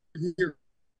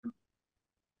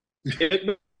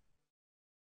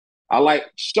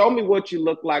show me what you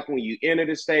look like when you enter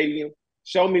the stadium.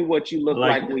 Show me what you look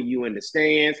like when you in the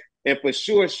stands, and for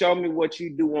sure, show me what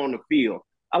you do on the field.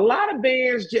 A lot of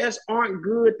bands just aren't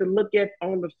good to look at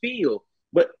on the field.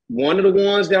 But one of the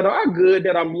ones that are good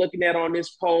that I'm looking at on this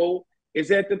poll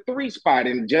is at the 3 spot.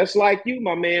 And just like you,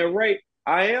 my man Ray,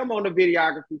 I am on the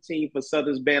videography team for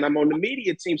Southern's band. I'm on the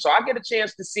media team. So I get a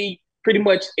chance to see pretty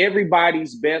much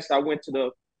everybody's best. I went to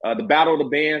the Battle of the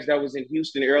Bands that was in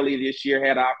Houston earlier this year,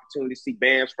 had an opportunity to see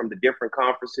bands from the different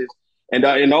conferences. And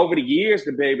over the years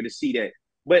to be able to see that.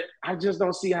 But I just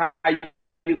don't see how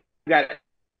you got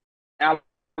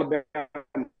Alabama. I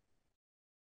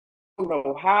don't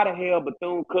know how the hell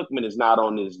Bethune-Cookman is not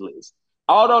on this list.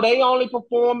 Although they only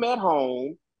perform at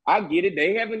home, I get it.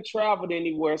 They haven't traveled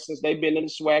anywhere since they've been in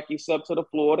the SWAC except to the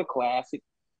Florida Classic.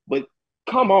 But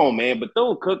come on, man.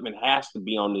 Bethune-Cookman has to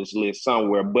be on this list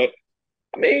somewhere. But,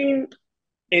 I mean,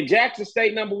 in Jackson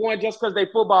State #1, just because they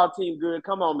football team good,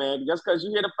 come on, man. Just because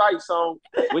you hear the fight song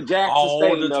with Jackson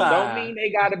State don't mean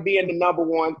they got to be in the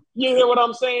 #1. You hear what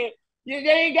I'm saying? They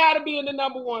ain't got to be in the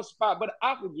 #1 spot. But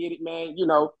I can get it, man. You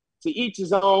know, to each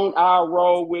his own. I'll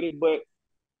roll with it. But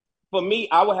for me,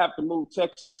 I would have to move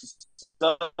Texas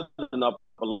Southern up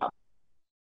a lot.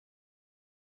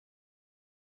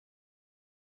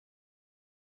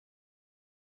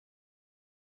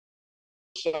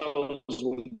 Shows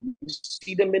when you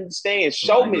see them in the stands,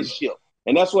 showmanship.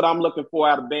 And that's what I'm looking for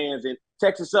out of bands. And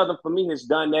Texas Southern, for me, has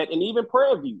done that. And even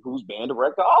Prairie View, who's band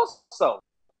director also,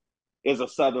 is a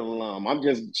Southern alum. I'm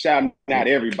just shouting out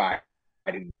everybody.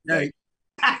 Hey.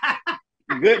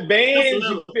 Good bands,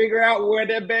 you figure out where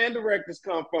their band directors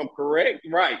come from, correct?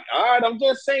 Right. All right, I'm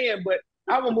just saying, but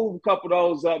I will move a couple of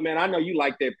those up, man. I know you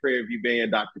like that Prairie View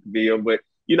band, Dr. Cavill, but,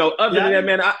 you know, other than that,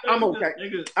 man, I'm okay.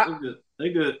 They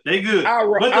good. I'll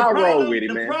roll with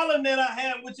it, man. The problem that I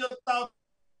have with your thoughts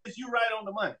is you right on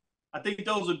the money. I think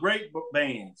those are great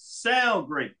bands, sound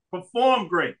great, perform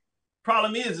great.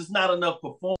 Problem is, it's not enough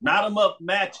not enough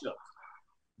matchups.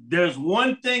 There's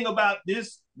one thing about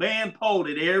this band poll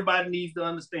that everybody needs to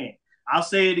understand. I'll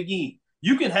say it again.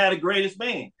 You can have the greatest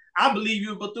band. I believe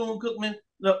you're Bethune-Cookman,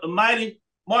 the mighty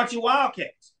Marching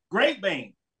Wildcats. Great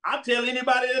band. I'll tell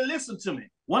anybody that listen to me.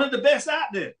 One of the best out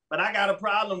there. But I got a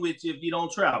problem with you if you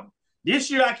don't travel. This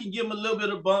year, I can give them a little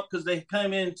bit of bump because they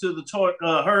come into the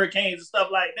hurricanes and stuff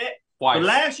like that. Twice. But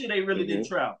last year, they really didn't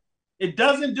travel. It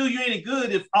doesn't do you any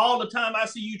good if all the time I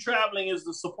see you traveling is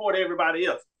to support everybody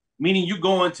else, meaning you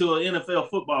going to an NFL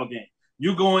football game.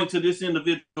 You're going to this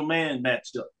individual man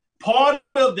matchup. Part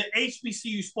of the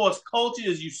HBCU sports culture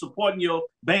is you supporting your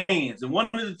bands. And one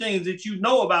of the things that you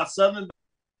know about Southern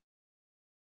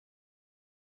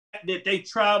that they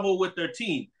travel with their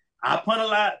team. I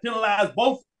penalize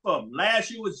both of them. Last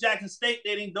year was Jackson State.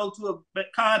 They didn't go to a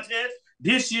contest.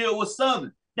 This year was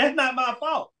Southern. That's not my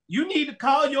fault. You need to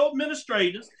call your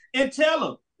administrators and tell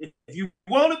them, if you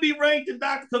want to be ranked in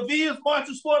Dr. Cavill's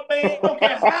marching sport band, don't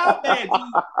care how bad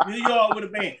you are with a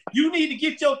band. You need to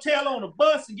get your tail on a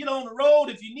bus and get on the road.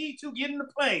 If you need to, get in the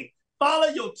plane. Follow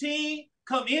your team.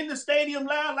 Come in the stadium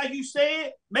loud, like you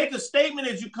said. Make a statement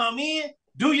as you come in.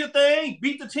 Do your thing,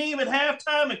 beat the team at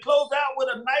halftime, and close out with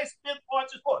a nice fifth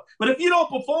marching sport. But if you don't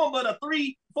perform at a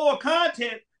 3-4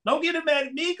 contest, don't get it mad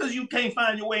at me because you can't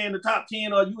find your way in the top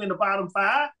 10 or you in the bottom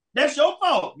 5. That's your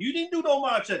fault. You didn't do no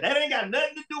march. That ain't got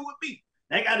nothing to do with me.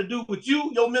 That got to do with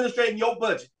you, your administrating, your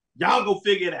budget. Y'all go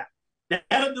figure it out.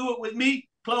 That'll do it with me.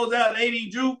 Close out AD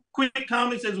Drew. Quick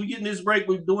comments as we get in this break.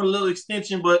 We're doing a little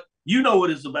extension, but you know what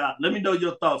it's about. Let me know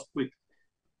your thoughts quick.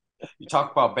 You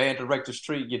talk about band directors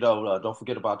tree, don't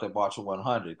forget about that Marching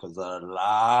 100 because a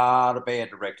lot of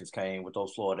band directors came with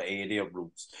those Florida A&M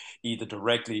roots, either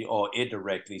directly or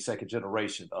indirectly, second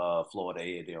generation Florida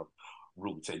A&M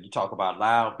roots. And you talk about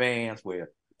loud bands where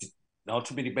not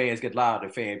too many bands get loud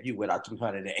at FAMU with our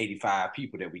 285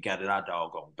 people that we got in our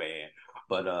doggone band.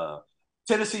 But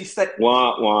Tennessee State,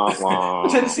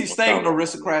 Tennessee State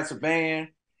Aristocrats band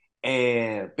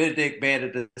and Benedict Band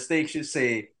of Distinction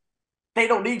said, they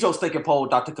don't need your stinking poll,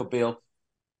 Dr. Cavill.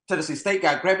 Tennessee State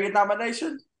got Grammy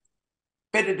nomination.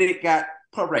 Benedict got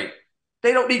parade.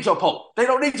 They don't need your poll. They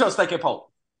don't need your stinking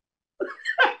poll.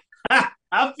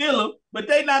 I feel them, but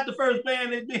they not the first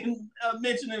band that's been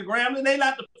mentioned in Grambling. They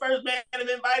not the first band that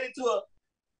been invited to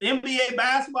an NBA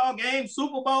basketball game,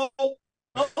 Super Bowl.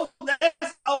 Oh,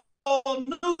 that's all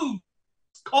news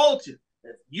culture.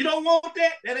 If you don't want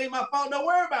that, that ain't my fault. Don't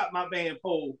worry about my band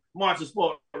poll, marching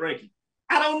sport ranking.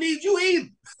 I don't need you either.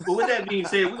 But with that being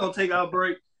said, we're going to take our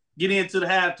break, get into the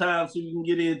halftime so we can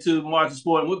get into marching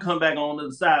sport, and we'll come back on the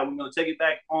other side. We're going to take it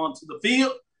back onto the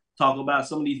field, talk about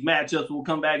some of these matchups. We'll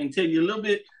come back and tell you a little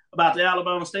bit about the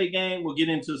Alabama State game. We'll get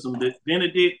into some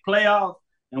Benedict playoffs,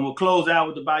 and we'll close out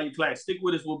with the Bayou Clash. Stick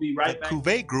with us. We'll be right back. The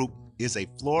Cuvée Group is a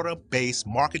Florida-based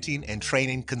marketing and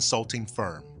training consulting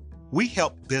firm. We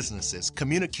help businesses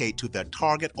communicate to their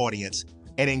target audience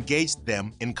and engage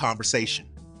them in conversation.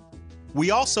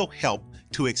 We also help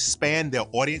to expand their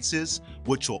audiences,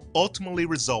 which will ultimately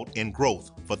result in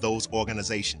growth for those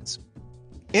organizations.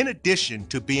 In addition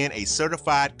to being a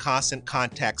certified constant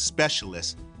contact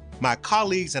specialist, my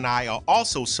colleagues and I are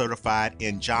also certified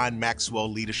in John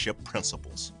Maxwell Leadership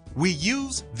Principles. We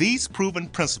use these proven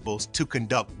principles to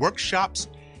conduct workshops,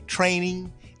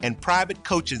 training, and private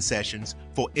coaching sessions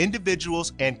for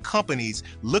individuals and companies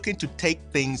looking to take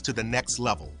things to the next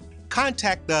level.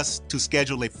 Contact us to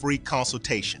schedule a free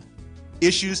consultation.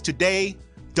 Issues today,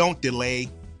 don't delay,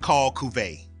 call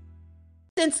Cuvée.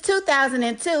 Since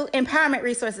 2002, Empowerment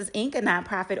Resources, Inc., a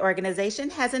nonprofit organization,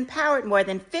 has empowered more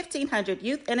than 1,500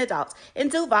 youth and adults in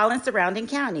Duval and surrounding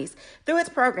counties through its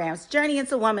programs Journey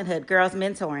into Womanhood, Girls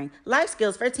Mentoring, Life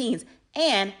Skills for Teens,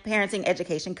 and Parenting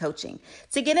Education Coaching.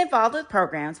 To get involved with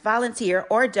programs, volunteer,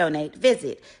 or donate,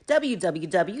 visit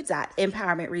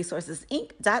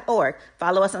www.empowermentresourcesinc.org.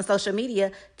 Follow us on social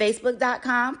media,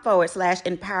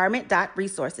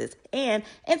 facebook.com/empowerment.resources and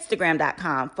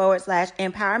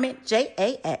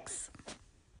instagram.com/empowermentjax.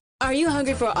 Are you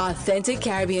hungry for authentic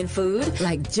Caribbean food?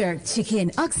 Like jerk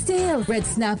chicken, oxtail, red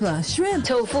snapper, shrimp,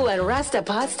 tofu, and rasta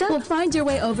pasta? Well, find your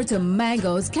way over to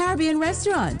Mango's Caribbean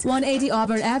Restaurant, 180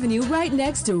 Auburn Avenue, right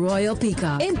next to Royal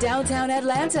Peacock in downtown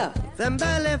Atlanta. Them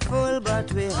belly full,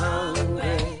 but we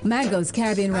hungry. Mango's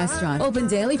Caribbean Restaurant, open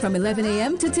daily from 11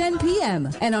 a.m. to 10 p.m.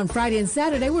 And on Friday and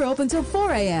Saturday, we're open till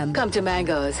 4 a.m. Come to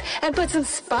Mango's and put some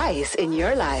spice in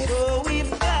your life. So we've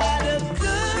got a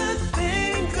good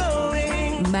thing going.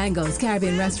 Mango's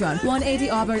Caribbean Restaurant, 180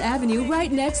 Auburn Avenue,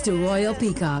 right next to Royal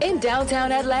Peacock in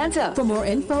downtown Atlanta. For more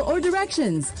info or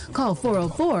directions, call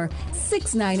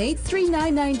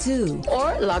 404-698-3992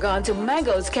 or log on to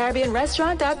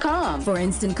mangoscaribbeanrestaurant.com. For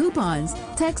instant coupons,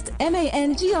 text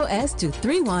MANGOS to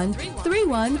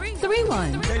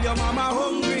 313131. Tell your mama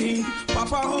hungry,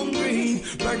 papa hungry,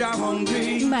 brother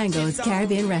hungry. Mango's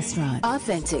Caribbean Restaurant,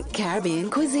 authentic Caribbean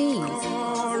cuisines.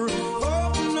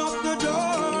 Open up the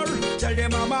door. Tell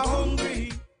them I'm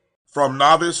hungry. From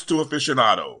novice to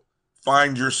aficionado,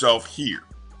 find yourself here.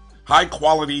 High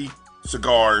quality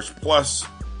cigars plus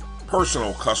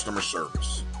personal customer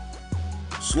service.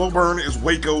 Slow Burn is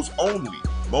Waco's only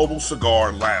mobile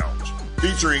cigar lounge,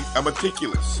 featuring a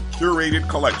meticulous, curated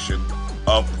collection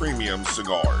of premium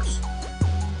cigars.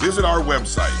 Visit our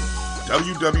website,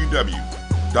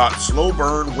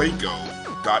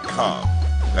 www.slowburnwaco.com.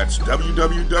 That's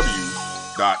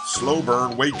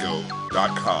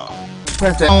www.slowburnwaco.com.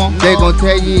 Press that on, they gon'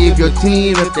 tell you if your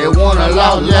team, if they wanna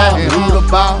loud, and who the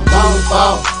ball.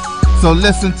 So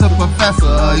listen to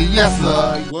Professor, yes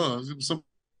sir. It was some.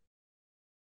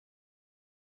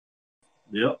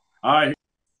 Yep. All right.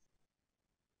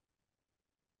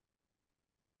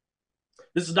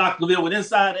 This is Dr. Leville with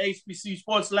Inside the HBC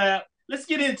Sports Lab. Let's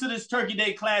get into this Turkey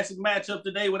Day Classic matchup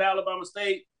today with Alabama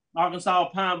State, Arkansas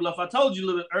Pine Bluff. I told you a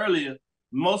little bit earlier,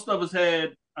 most of us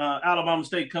had Alabama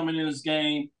State coming in this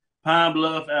game. Pine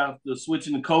Bluff, after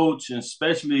switching the coach, and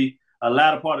especially a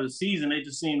latter part of the season, they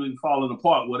just seemed to be falling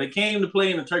apart. Well, they came to play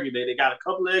in the Turkey Day. They got a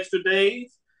couple of extra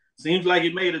days. Seems like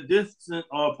it made a difference,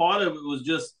 or part of it was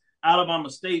just Alabama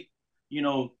State,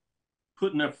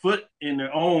 putting their foot in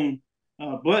their own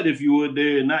butt, if you would,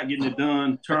 there, not getting it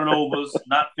done, turnovers,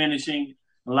 not finishing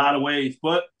in a lot of ways.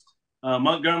 But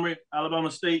Montgomery,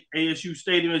 Alabama State, ASU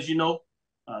Stadium, as you know,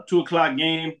 2:00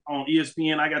 game on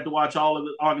ESPN. I got to watch all of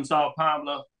it. Arkansas Pine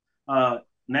Bluff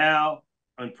now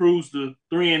improves to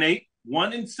 3-8,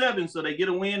 1-7, so they get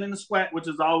a win in the SWAC, which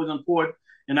is always important.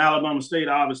 And Alabama State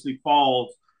obviously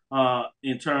falls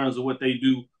in terms of what they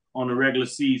do on the regular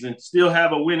season. Still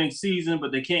have a winning season,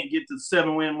 but they can't get to the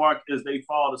 7-win mark as they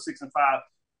fall to 6-5,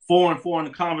 4-4 in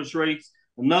the conference race.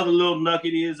 Another little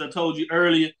nugget is, I told you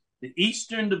earlier, the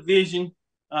Eastern Division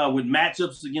with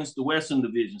matchups against the Western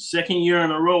Division. Second year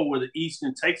in a row where the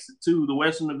Eastern takes it to the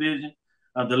Western Division.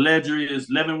 The ledger is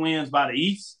 11 wins by the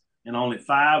East and only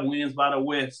 5 wins by the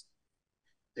West.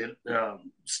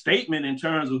 Statement in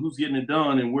terms of who's getting it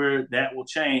done and where that will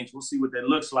change. We'll see what that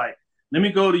looks like. Let me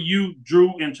go to you,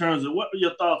 Drew, in terms of what are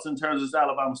your thoughts in terms of this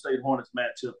Alabama State Hornets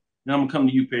matchup? And I'm going to come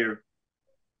to you, Perry.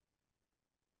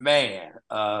 Man,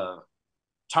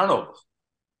 turnovers.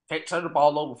 Can't turn the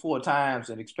ball over 4 times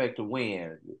and expect to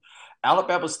win.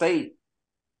 Alabama State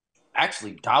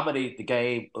actually dominated the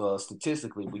game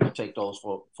statistically. We can take those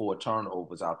 4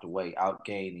 turnovers out the way,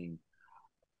 outgaining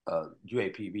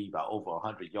UAPB by over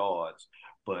 100 yards.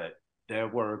 But there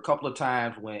were a couple of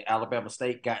times when Alabama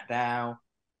State got down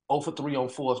 0 for 3 on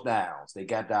 4th downs. They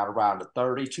got down around the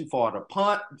 30, too far to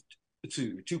punt,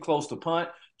 too close to punt,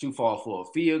 too far for a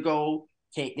field goal.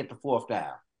 Can't get the 4th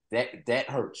down. That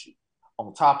hurts you.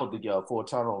 On top of the 4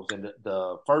 turnovers, and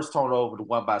the first turnover, the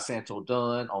one by Santo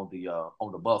Dunn on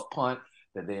the buff punt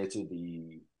that led to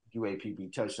the UAPB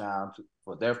touchdown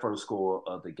for their first score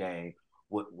of the game,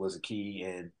 was a key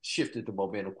and shifted the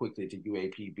momentum quickly to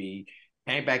UAPB.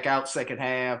 Came back out second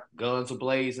half, guns a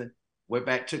blazing, went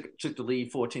back, took the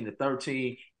lead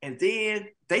 14-13, and then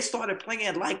they started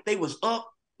playing like they was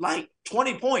up like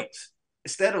 20 points.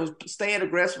 Instead of staying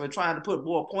aggressive and trying to put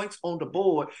more points on the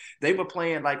board, they were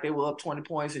playing like they were up 20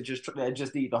 points and just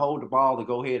need to hold the ball to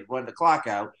go ahead and run the clock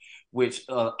out, which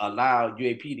allowed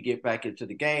UAP to get back into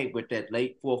the game with that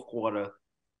late fourth quarter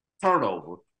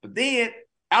turnover. But then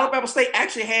Alabama State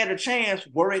actually had a chance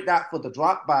were it not for the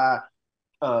drop by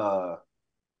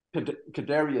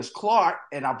Kadarius Clark,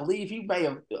 and I believe he may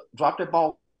have dropped that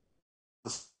ball.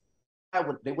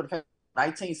 They would have had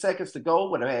 19 seconds to go,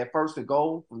 would have had first and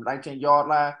goal from the 19-yard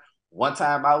line, one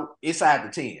time out, inside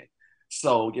the 10.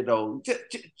 So,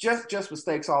 just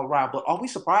mistakes all around. But are we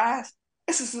surprised?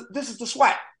 This is the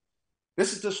SWAC.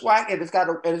 This is the SWAC, and it's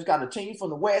got a team from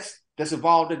the West that's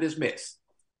involved in this mess.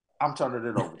 I'm turning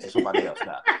it over to somebody else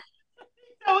now.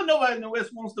 Nobody in the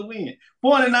West wants to win.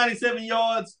 497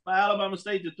 yards by Alabama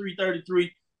State to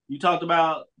 333. You talked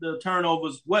about the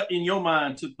turnovers. What, in your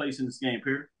mind, took place in this game,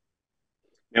 Perry?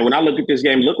 And when I look at this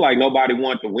game, it looked like nobody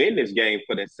wanted to win this game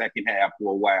for the second half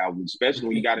for a while, especially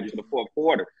when you got into the fourth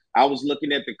quarter. I was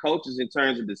looking at the coaches in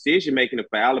terms of decision-making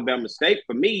for Alabama State.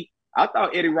 For me, I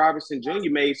thought Eddie Robinson Jr.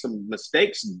 made some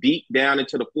mistakes deep down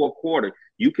into the fourth quarter.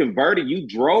 You converted, you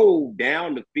drove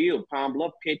down the field. Palm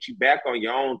Bluff pinched you back on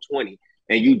your own 20,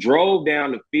 and you drove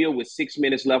down the field with 6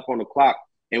 minutes left on the clock.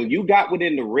 And when you got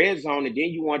within the red zone, and then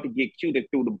you wanted to get cute and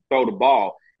throw the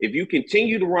ball. If you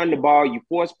continue to run the ball, you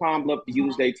force Palm Bluff to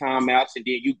use their timeouts, and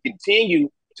then you continue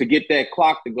to get that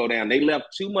clock to go down. They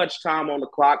left too much time on the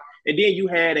clock, and then you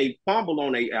had a fumble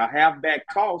on a halfback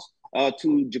toss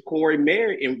to Ja'Cory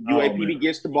Merritt, and UAPB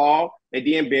gets the ball and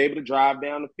then be able to drive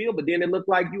down the field. But then it looked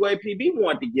like UAPB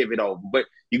wanted to give it over. But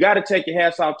you got to take your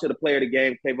hats off to the player of the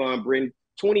game, Kayvon Britton.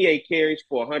 28 carries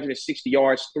for 160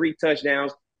 yards, 3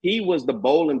 touchdowns. He was the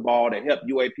bowling ball that helped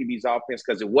UAPB's offense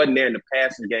because it wasn't there in the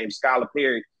passing game. Skylar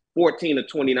Perry, 14 of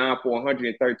 29 for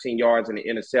 113 yards and an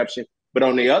interception. But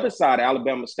on the other side,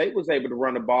 Alabama State was able to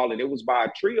run the ball, and it was by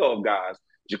a trio of guys.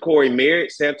 Ja'Cory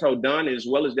Merritt, Santo Dunn, as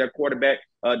well as their quarterback,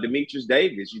 Demetrius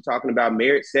Davis. You're talking about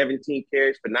Merritt, 17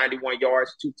 carries for 91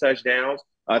 yards, 2 touchdowns.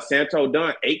 Santo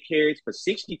Dunn, 8 carries for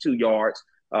 62 yards.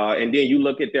 And then you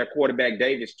look at their quarterback,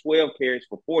 Davis, 12 carries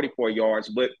for 44 yards.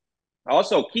 But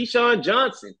also Keyshawn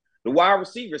Johnson, the wide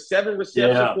receiver, 7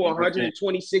 receptions for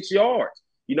 126 yards.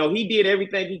 He did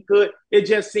everything he could. It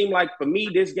just seemed like, for me,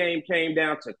 this game came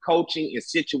down to coaching and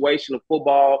situational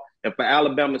football. And for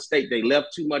Alabama State, they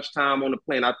left too much time on the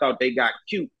play. And I thought they got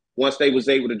cute once they was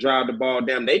able to drive the ball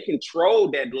down. They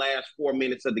controlled that last 4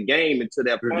 minutes of the game into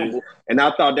that fumble. And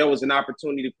I thought that was an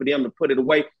opportunity for them to put it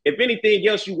away. If anything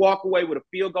else, you walk away with a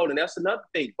field goal. And that's another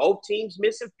thing. Both teams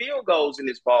missing field goals in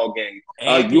this ball game.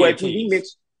 UAPB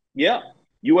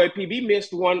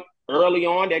missed one early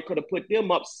on that could have put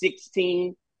them up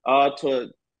 16 to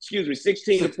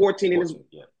 14 in this.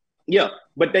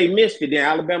 But they missed it. Then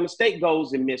Alabama State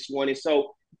goes and missed one. And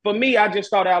so for me, I just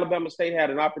thought Alabama State had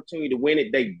an opportunity to win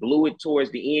it. They blew it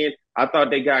towards the end. I thought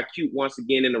they got cute once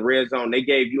again in the red zone. They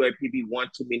gave UAPB one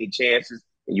too many chances,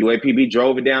 and UAPB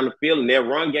drove it down the field, and their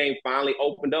run game finally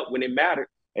opened up when it mattered,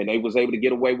 and they was able to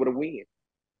get away with a win.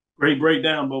 Great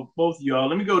breakdown, both of y'all.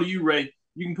 Let me go to you, Ray.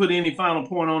 You can put any final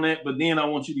point on that, but then I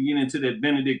want you to get into that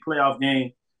Benedict playoff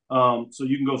game. So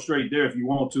you can go straight there if you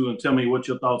want to and tell me what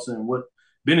your thoughts and what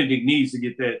Benedict needs to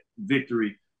get that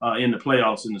victory in the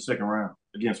playoffs in the second round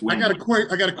against Wayne. I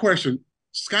got a question.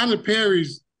 Skylar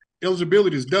Perry's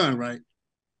eligibility is done, right?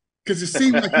 Because it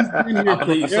seems like he's been here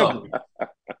forever. So.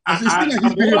 I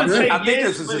think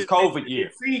this is his COVID year.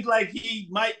 It seems like he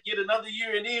might get another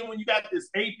year, and then when you got this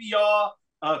APR,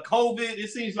 COVID, it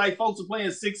seems like folks are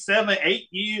playing 6, 7, 8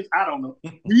 years. I don't know.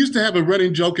 We used to have a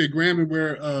running joke at Grambling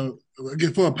where,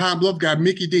 for a Pine Bluff guy,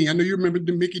 Mickey Dean. I know you remember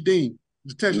the Mickey Dean,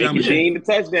 the touchdown machine. The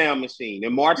touchdown machine,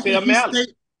 and Martell Mallett.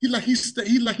 He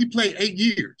played 8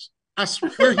 years. I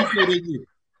swear he played 8 years.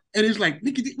 And it's like,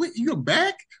 Mickey Dean, wait, you're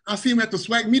back? I see him at the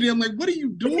SWAC meeting. I'm like, what are you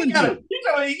doing here?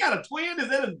 He got a twin. Is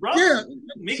that his brother? Yeah.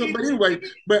 But anyway,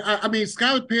 I mean,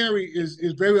 Skylar Perry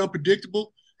is very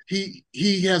unpredictable.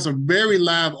 He has a very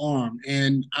live arm,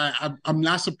 and I'm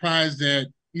not surprised that,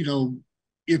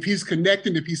 if he's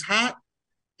connecting, if he's hot,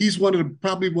 he's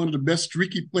probably one of the best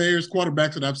streaky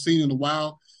quarterbacks that I've seen in a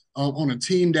while on a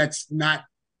team that's not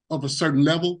of a certain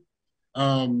level.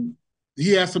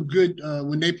 He has some good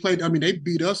when they played. I mean, they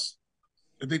beat us,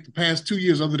 I think, the past 2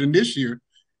 years, other than this year.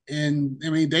 And I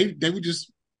mean, they did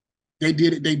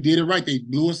it right. They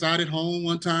blew us out at home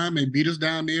one time. They beat us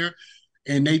down there.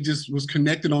 And they just was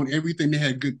connected on everything. They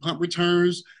had good punt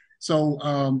returns. So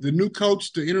the new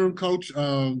coach, the interim coach,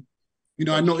 I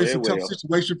know it's a tough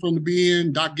situation for him to be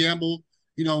in. Doc Gamble,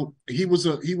 he was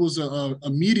a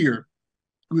meteor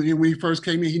when he first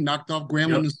came in. He knocked off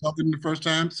Grambling and Southern the first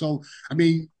time. So I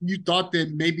mean, you thought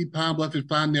that maybe Pine Bluff would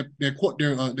find their coach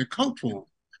for him,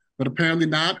 but apparently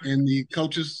not. And the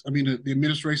coaches, the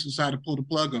administration decided to pull the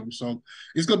plug on them. So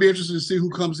it's going to be interesting to see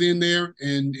who comes in there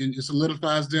and it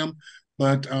solidifies them.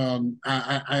 But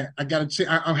I got a chance.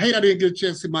 I hate I didn't get a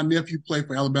chance to see my nephew play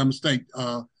for Alabama State.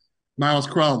 Miles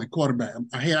Crowley, quarterback.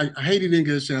 I hate he didn't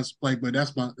get a chance to play, but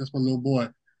that's my little boy.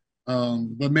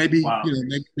 But maybe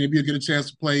maybe you'll get a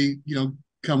chance to play,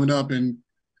 coming up, and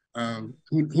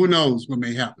who knows what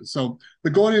may happen. So,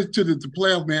 but going into the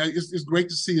playoff, man, it's great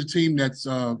to see a team that's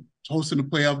hosting the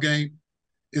playoff game.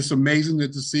 It's amazing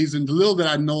that the season, the little that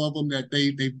I know of them, that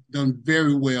they've done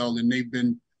very well, and they've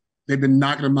been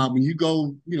knocking them out. When you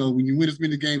go, when you win as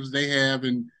many games as they have,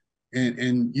 and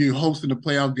you're hosting a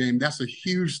playoff game, that's a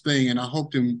huge thing. And I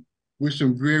wish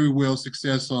them very well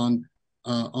success on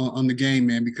the game,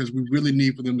 man, because we really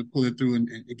need for them to pull it through and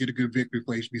get a good victory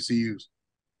for HBCUs.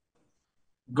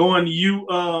 Going to you,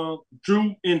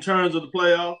 Drew, in terms of the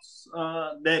playoffs,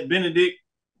 that Benedict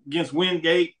against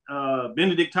Wingate.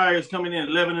 Benedict Tigers coming in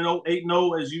 11-0,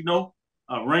 8-0, as you know,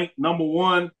 ranked number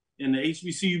 1 in the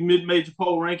HBCU mid-major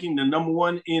poll ranking, the number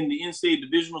 1 in the in-state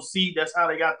divisional seed. That's how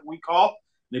they got the week off.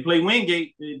 They play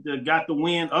Wingate. They got the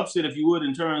win, upset, if you would,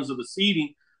 in terms of the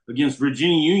seeding against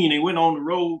Virginia Union. They went on the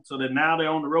road, so that now they're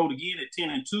on the road again at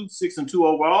 10-2, 6-2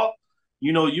 overall.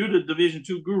 You're the Division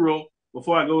II guru.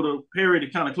 Before I go to Perry to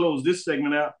kind of close this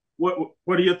segment out, what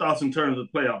are your thoughts in terms of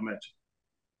the playoff match?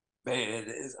 Man,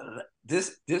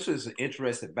 this is an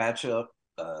interesting matchup.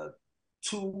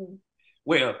 You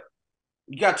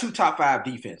got 2 top 5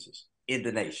 defenses in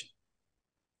the nation.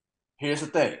 Here's the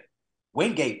thing.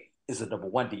 Wingate is the number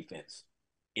 1 defense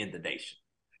in the nation.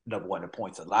 Number 1 in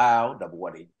points allowed, number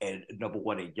 1 in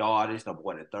yardage, number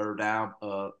 1 in third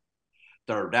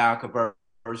down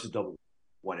conversions, number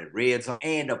 1 in red zone,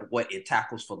 and number 1 in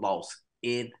tackles for loss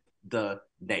in the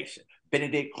nation.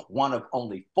 Benedict, one of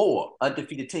only 4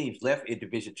 undefeated teams left in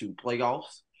Division II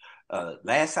playoffs.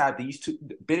 Last time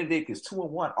Benedict is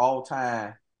 2-1 all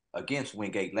time against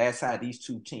Wingate. Last time these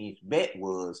 2 teams met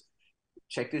was,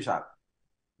 check this out,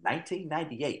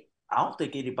 1998. I don't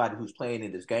think anybody who's playing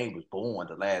in this game was born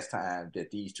the last time that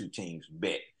these 2 teams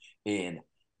met in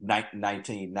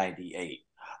 1998.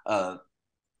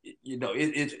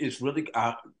 It's really.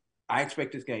 I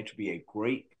expect this game to be a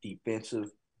great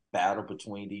defensive battle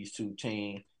between these 2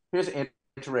 teams. Here's an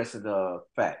interesting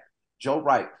fact: Joe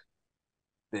Wright,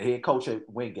 the head coach at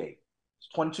Wingate,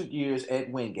 22 years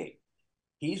at Wingate.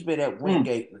 He's been at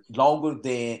Wingate longer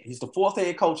than he's the 4th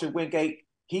head coach at Wingate.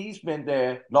 He's been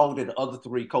there longer than the other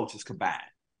 3 coaches combined.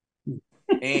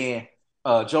 And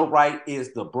Joe Wright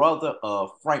is the brother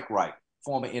of Frank Wright,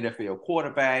 former NFL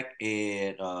quarterback,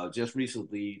 and just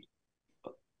recently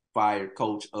fired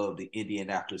coach of the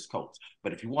Indianapolis Colts.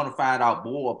 But if you want to find out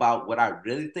more about what I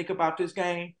really think about this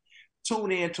game,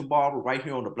 tune in tomorrow right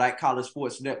here on the Black College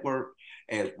Sports Network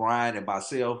as Brian and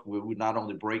myself, where we not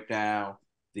only break down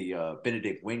the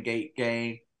Benedict Wingate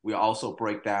game, we also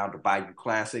break down the Bayou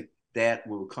Classic. That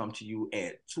will come to you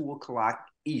at 2 o'clock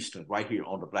Eastern right here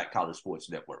on the Black College Sports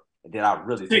Network. And then I'll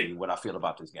really tell you what I feel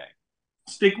about this game.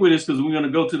 Stick with us, because we're going to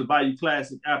go to the Bayou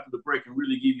Classic after the break and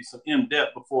really give you some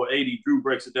in-depth before AD Drew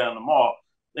breaks it down tomorrow.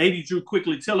 AD Drew,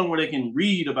 quickly tell them where they can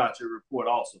read about your report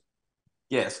also.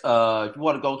 Yes. If you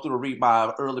want to go through and read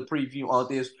my early preview on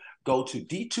this, go to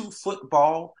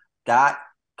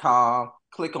d2football.com.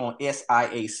 Click on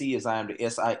SIAC, as I am the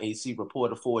SIAC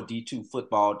reporter for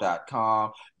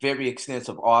d2football.com. Very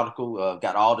extensive article.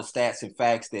 Got all the stats and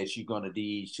facts that you're going to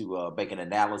need to make an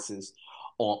analysis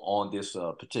on this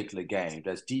particular game.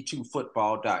 That's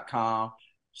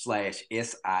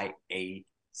d2football.com/SIAC.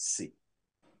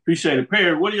 Appreciate it.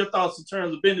 Perry, what are your thoughts in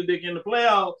terms of Benedict in the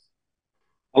playoffs?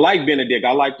 I like Benedict.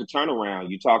 I like the turnaround.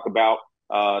 You talk about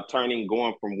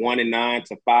going from 1-9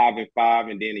 to 5-5,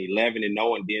 and then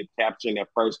 11-0, and then capturing their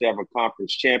first ever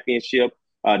conference championship.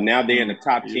 Now they're in the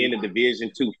top 10 of Division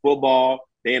II football.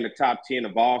 They're in the top 10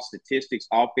 of all statistics,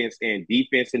 offense and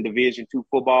defense in Division II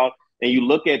football. And you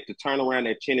look at the turnaround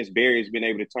that Chennis Berry has been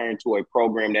able to turn to a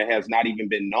program that has not even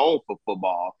been known for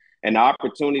football, and the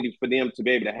opportunity for them to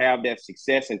be able to have that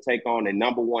success and take on a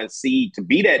number 1 seed, to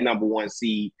be that number 1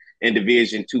 seed in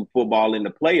Division II football in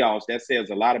the playoffs, that says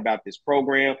a lot about this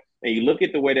program. And you look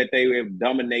at the way that they have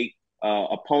dominate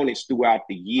opponents throughout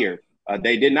the year.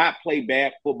 They did not play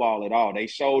bad football at all. They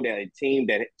showed that a team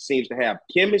that seems to have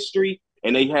chemistry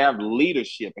and they have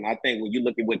leadership. And I think when you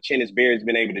look at what Chennis Berry has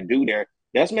been able to do there,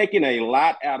 that's making a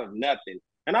lot out of nothing.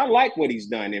 And I like what he's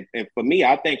done. And for me,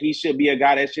 I think he should be a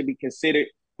guy that should be considered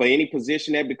for any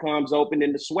position that becomes open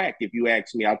in the SWAC, if you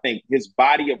ask me. I think his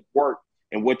body of work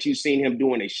and what you've seen him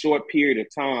do in a short period of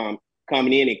time,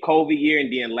 coming in COVID year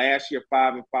and then last year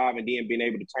 5-5, and then being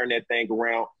able to turn that thing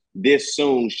around this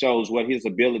soon, shows what his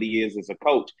ability is as a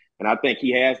coach. And I think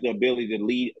he has the ability to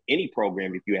lead any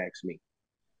program, if you ask me.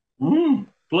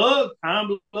 Plug, time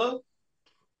to plug.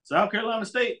 South Carolina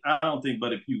State, I don't think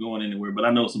Buddy Pugh going anywhere, but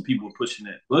I know some people are pushing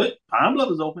that. But Pine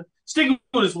Bluff is open. Stick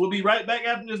with us. We'll be right back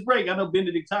after this break. I know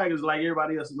Benedict Tigers, like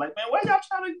everybody else, is like, man, why y'all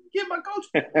trying to get my coach?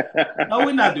 No,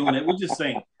 we're not doing that. We're just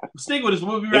saying. Stick with us.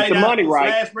 We'll be right after this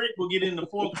last break. We'll get in the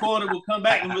fourth quarter. We'll come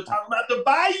back and we'll talk about the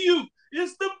Bayou.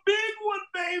 It's the big one,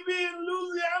 baby, in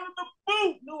Louisiana, the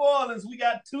boot, New Orleans. We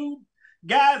got two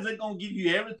guys that are going to give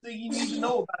you everything you need to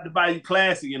know about the Bayou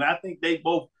Classic, and I think they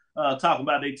both talk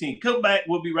about their team. Come back.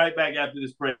 We'll be right back after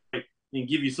this break and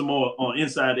give you some more on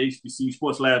Inside the HBCU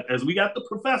Sports Lab as we got the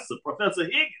Professor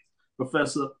Higgins,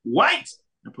 Professor White,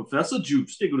 and Professor Drew.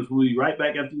 Stick with us. We'll be right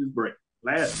back after this break.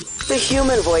 The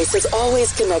human voice has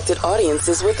always connected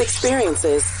audiences with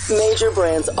experiences. Major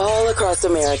brands all across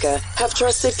America have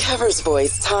trusted Kever's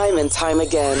voice time and time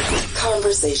again.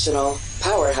 Conversational,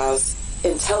 powerhouse,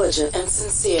 intelligent, and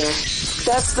sincere.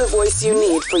 That's the voice you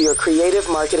need for your creative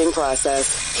marketing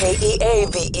process.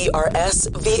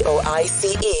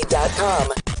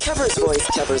 KEAVERSVOICE.com. Kever's Voice,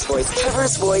 Kever's Voice,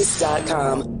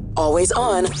 KeversVoice.com. Always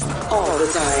on, all the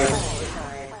time.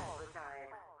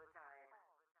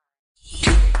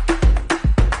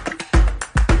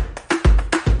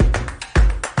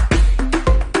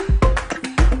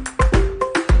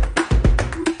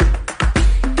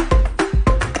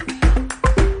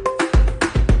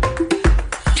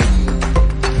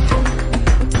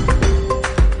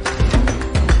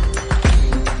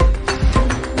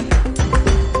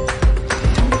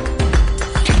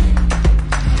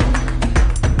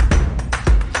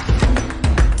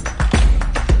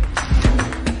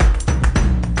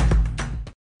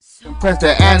 Press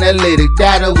the analytic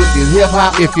data with your hip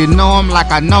hop. If you know them like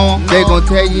I know them, they gon'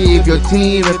 tell you if your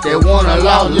team, if they wanna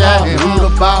lose, and who the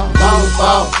ball.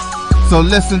 So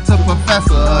listen to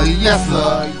Professor, yes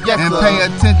sir, and pay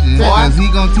attention, cause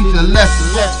he gon' teach a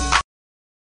lesson.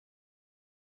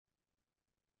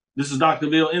 This is Dr.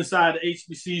 Bill inside the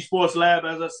HBCU Sports Lab.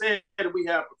 As I said, we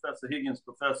have Professor Higgins,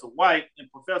 Professor White,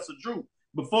 and Professor Drew.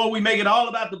 Before we make it all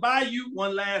about the Bayou,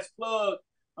 one last plug.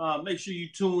 Make sure you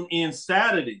tune in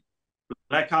Saturday.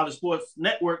 Black College Sports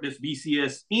Network, that's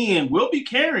BCSN, will be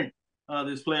carrying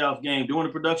this playoff game during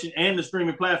the production and the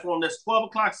streaming platform. That's 12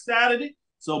 o'clock Saturday.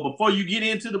 So before you get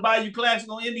into the Bayou Classic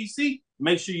on NBC,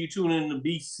 make sure you tune in to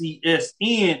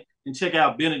BCSN and check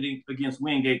out Benedict against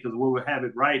Wingate, because we'll have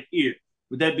it right here.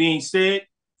 With that being said,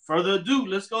 further ado,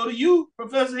 let's go to you,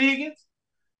 Professor Higgins.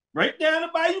 Break down the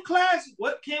Bayou Classic.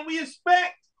 What can we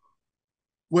expect?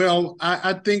 Well,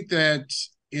 I think that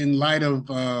in light of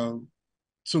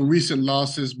some recent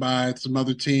losses by some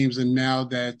other teams, and now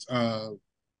that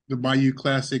the Bayou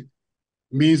Classic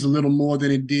means a little more than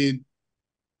it did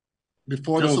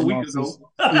before those losses.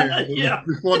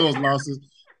 Before those losses,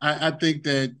 I think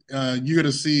that you're going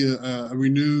to see a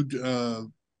renewed,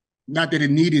 not that it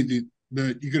needed it,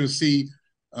 but you're going to see,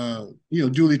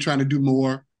 Dooley trying to do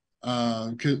more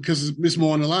because it's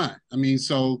more on the line. I mean,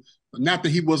 so not that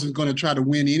he wasn't going to try to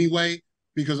win anyway,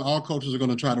 because all coaches are going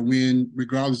to try to win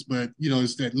regardless, but,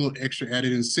 it's that little extra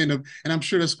added incentive. And I'm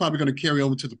sure that's probably going to carry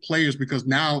over to the players, because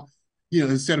now,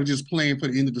 instead of just playing for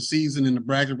the end of the season and the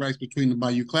bragging rights between the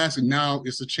Bayou Classic, now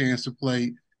it's a chance to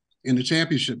play in the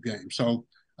championship game. So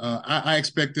I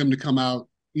expect them to come out,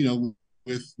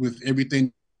 with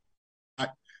everything.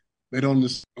 But on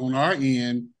our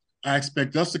end, I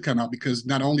expect us to come out, because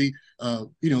not only,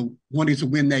 wanting to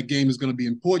win that game is going to be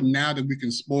important. Now that we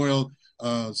can spoil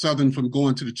Southern from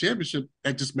going to the championship,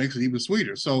 that just makes it even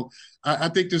sweeter. So I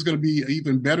think there's going to be an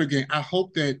even better game. I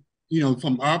hope that,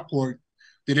 from our part,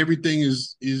 that everything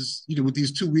is with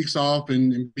these 2 weeks off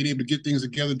and being able to get things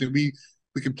together, that we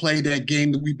can play that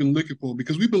game that we've been looking for,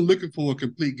 because we've been looking for a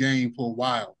complete game for a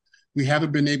while. We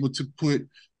haven't been able to put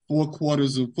 4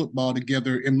 quarters of football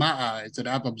together, in my eyes, that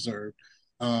I've observed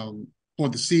for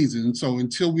the season. So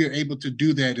until we are able to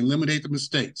do that, eliminate the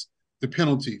mistakes, the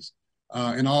penalties,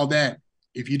 and all that,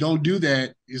 if you don't do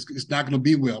that, it's not going to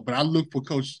be well. But I look for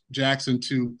Coach Jackson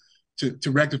to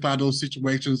rectify those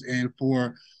situations, and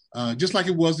for just like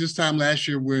it was this time last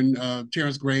year when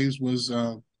Terrence Graves was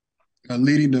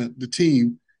leading the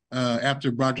team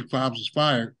after Broderick Fobbs was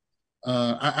fired.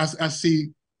 I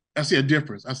see a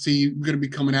difference. I see we're going to be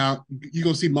coming out. You're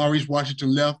going to see Maurice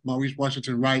Washington left, Maurice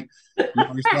Washington right,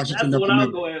 Maurice Washington That's up what the I'm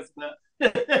middle. going to ask about.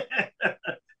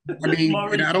 I mean,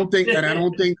 and I don't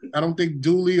think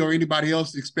Dooley or anybody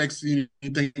else expects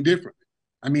anything different.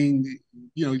 I mean,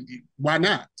 why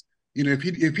not?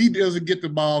 If he doesn't get the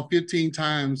ball 15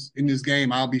 times in this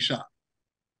game, I'll be shocked.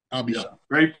 Shocked.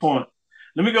 Great point.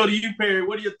 Let me go to you, Perry.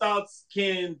 What are your thoughts?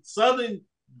 Can Southern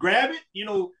grab it?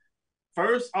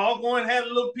 First, Alcorn had a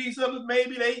little piece of it.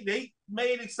 Maybe they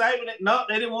made excitement. No,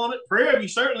 they didn't want it. Prairie View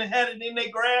certainly had it in their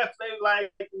grasp. They were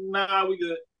like, nah, we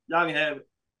good. Y'all can have it.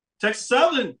 Texas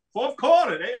Southern, fourth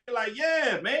quarter. They were like,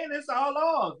 yeah, man, it's all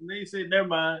ours. And they said, never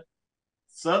mind.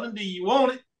 Southern, do you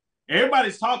want it?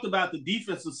 Everybody's talked about the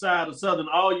defensive side of Southern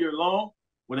all year long.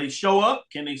 When they show up,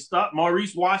 can they stop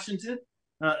Maurice Washington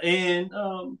and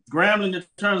Grambling in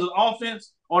terms of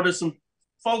offense? Or there's some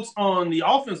folks on the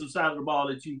offensive side of the ball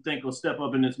that you think will step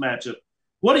up in this matchup?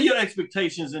 What are your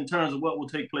expectations in terms of what will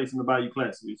take place in the Bayou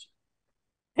Classic?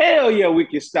 Hell yeah, we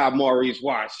can stop Maurice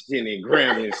Washington and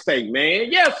Grambling State,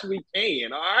 man. Yes, we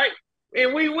can, all right?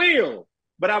 And we will.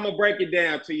 But I'm going to break it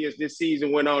down to you as this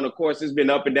season went on. Of course, it's been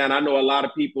up and down. I know a lot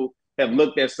of people have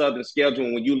looked at Southern schedule,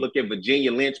 and when you look at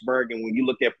Virginia Lynchburg and when you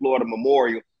look at Florida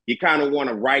Memorial, you kind of want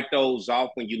to write those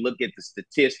off when you look at the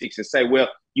statistics and say, well,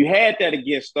 you had that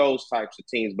against those types of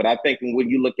teams. But I think when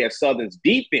you look at Southern's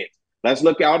defense, let's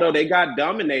look at, although they got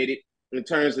dominated in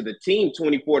terms of the team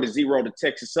 24-0 to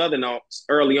Texas Southern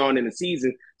early on in the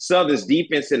season, Southern's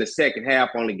defense in the second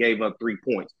half only gave up 3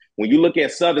 points. When you look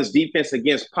at Southern's defense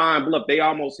against Pine Bluff, they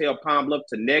almost held Pine Bluff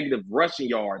to negative rushing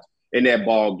yards in that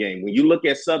ball game. When you look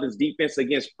at Southern's defense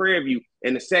against Prairie View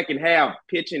in the second half,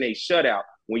 pitching a shutout.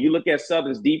 When you look at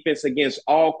Southern's defense against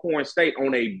Alcorn State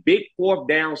on a big fourth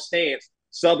down stance,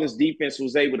 Southern's defense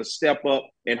was able to step up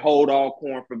and hold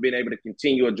Alcorn from being able to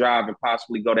continue a drive and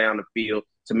possibly go down the field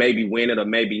to maybe win it or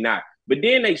maybe not. But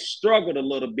then they struggled a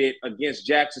little bit against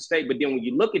Jackson State. But then when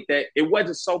you look at that, it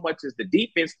wasn't so much as the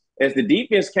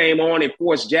defense came on and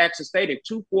forced Jackson State in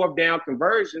 2 fourth down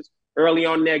conversions early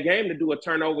on in that game to do a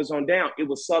turnovers on down. It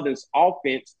was Southern's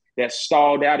offense that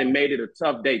stalled out and made it a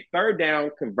tough day. Third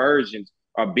down conversions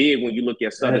are big when you look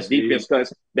at Southern's defense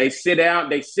because they sit on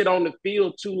the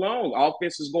field too long.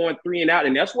 Offense is going 3 and out,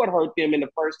 and that's what hurt them in the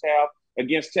first half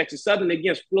against Texas Southern,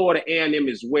 against Florida A&M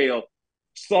as well.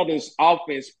 Southern's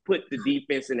offense put the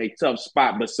defense in a tough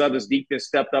spot, but Southern's defense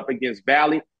stepped up against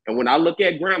Valley. And when I look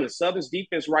at Grambling, Southern's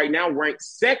defense right now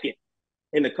ranks second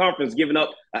in the conference, giving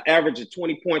up an average of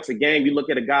 20 points a game. You look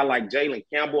at a guy like Jalen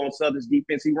Campbell on Southern's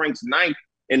defense, he ranks 9th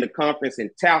in the conference in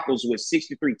tackles with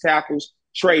 63 tackles.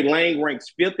 Trey Lang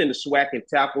ranks 5th in the SWAC in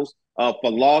tackles. For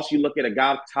loss, you look at a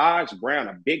guy, Taj Brown,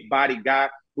 a big body guy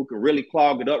who can really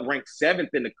clog it up, ranked 7th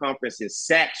in the conference in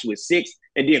sacks with 6.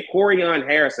 And then Corian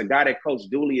Harris, a guy that Coach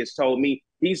Dooley has told me,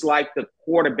 he's like the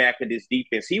quarterback of this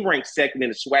defense. He ranks 2nd in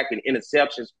the SWAC in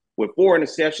interceptions with 4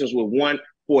 interceptions with 1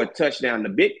 for a touchdown. The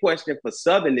big question for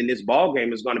Southern in this ball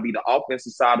game is going to be the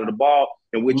offensive side of the ball,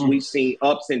 in which we've seen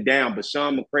ups and downs. But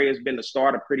Sean McCray has been the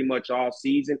starter pretty much all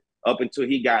season up until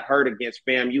he got hurt against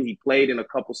FAMU. He played in a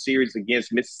couple series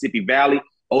against Mississippi Valley,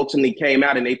 ultimately came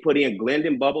out and they put in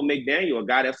Glendon Bubble McDaniel, a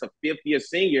guy that's a 5th-year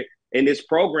senior in this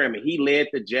program, and he led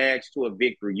the Jags to a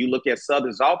victory. You look at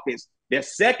Southern's offense, they're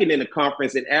 2nd in the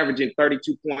conference and averaging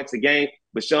 32 points a game,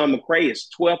 but Sean McCray is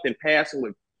 12th in passing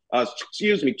with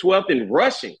 12th in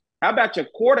rushing. How about your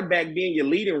quarterback being your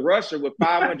leading rusher with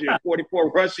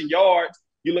 544 rushing yards?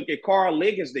 You look at Carl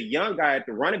Liggins, the young guy at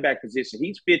the running back position.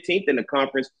 He's 15th in the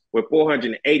conference with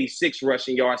 486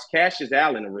 rushing yards. Cassius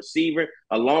Allen, a receiver,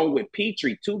 along with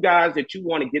Petrie, 2 guys that you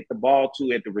want to get the ball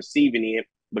to at the receiving end.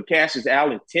 But Cassius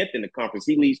Allen, 10th in the conference.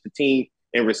 He leads the team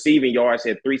in receiving yards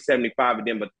at 375 of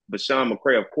them. But Sean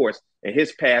McCray, of course, and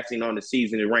his passing on the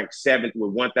season is ranked 7th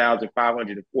with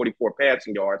 1,544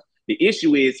 passing yards. The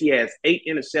issue is he has 8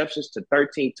 interceptions to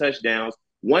 13 touchdowns,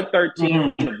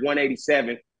 113 of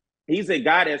 187. He's a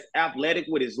guy that's athletic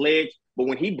with his legs, but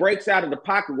when he breaks out of the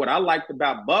pocket, what I liked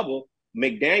about Bubba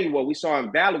McDaniel, what we saw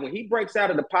in Valley, when he breaks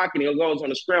out of the pocket and he goes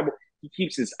on a scramble, he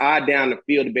keeps his eye down the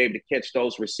field to be able to catch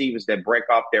those receivers that break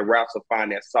off their routes or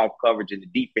find that soft coverage in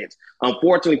the defense.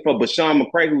 Unfortunately for Bashawn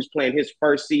McCray, who's playing his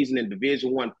first season in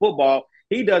Division I football,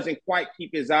 he doesn't quite keep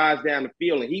his eyes down the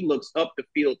field, and he looks up the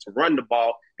field to run the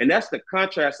ball. And that's the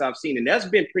contrast I've seen. And that's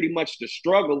been pretty much the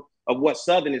struggle of what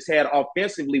Southern has had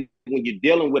offensively when you're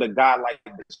dealing with a guy like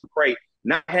McCray,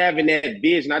 not having that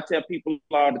vision. I tell people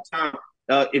all the time,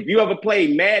 if you ever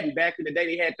played Madden back in the day,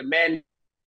 they had the Madden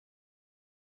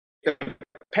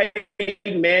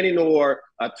Peyton Manning or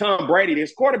Tom Brady.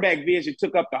 This quarterback vision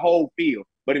took up the whole field.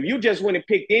 But if you just went and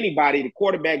picked anybody, the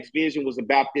quarterback's vision was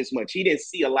about this much. He didn't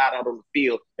see a lot out on the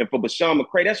field. And for Bashawn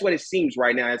McCray, that's what it seems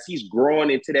right now as he's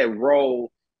growing into that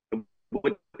role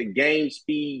with the game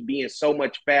speed being so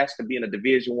much faster, being a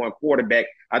Division I quarterback.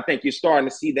 I think you're starting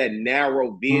to see that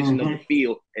narrow vision of the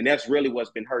field, and that's really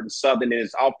what's been hurting Southern in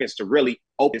his offense to really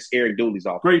open Eric Dooley's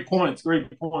offense. Great points.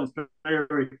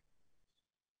 Very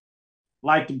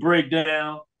like to break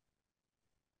down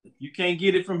You can't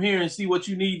get it from here and see what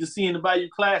you need to see in the Bayou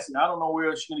Classic. I don't know where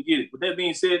else you're going to get it. With that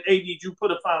being said, AD, you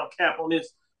put a final cap on this.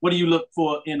 What do you look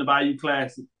for in the Bayou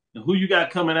Classic? And who you got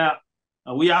coming out?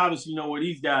 We obviously know where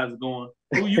these guys are going.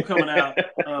 Who you coming out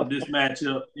of this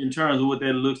matchup in terms of what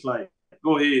that looks like?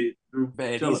 Go ahead, Drew.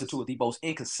 Man, these are two of the most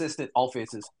inconsistent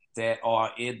offenses that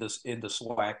are in the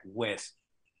SWAC West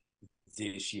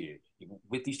this year.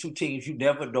 With these two teams, you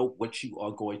never know what you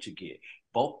are going to get.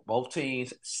 Both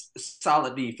teams,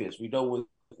 solid defense. We know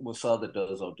what Southern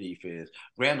does on defense.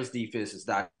 Gramblin's defense is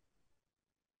not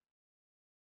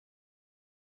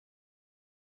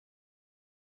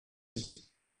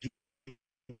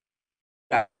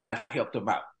help them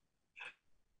out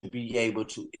to be able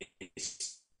to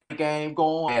game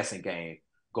going, passing game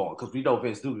going, because we know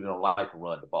Vince Dooley don't like to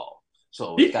run the ball,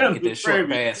 so he's got to get that short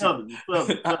pass.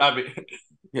 I mean,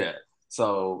 yeah.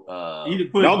 So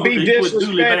don't be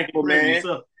disrespectful, man.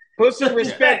 Put some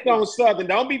respect on Southern.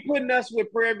 Don't be putting us with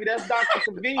Prairie. That's Dr.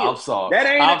 Seville. I'm sorry.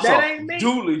 That ain't me.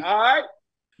 Dooley. All right.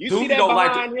 You Dooley see that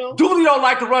behind him? Dooley don't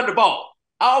like to run the ball.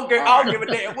 I don't give a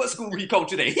damn what school he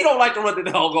coaching at. He don't like to run the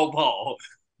doggone ball.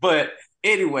 But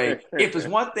anyway, if it's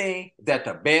one thing that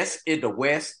the best in the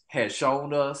West has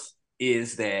shown us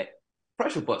is that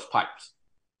pressure busts pipes.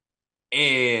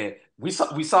 And we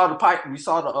saw the pipe, we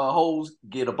saw the holes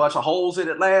get a bunch of holes in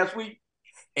it last week.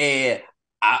 And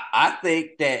I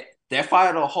think that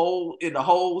final hole in the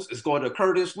holes is going to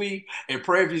occur this week, and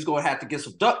Prairie View's going to have to get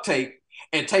some duct tape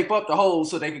and tape up the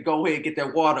holes so they can go ahead and get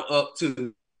that water up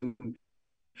to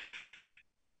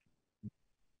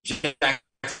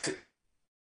Jackson.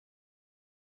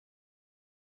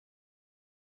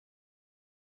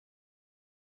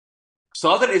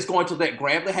 Southern is going to let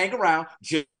Grambling hang around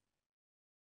just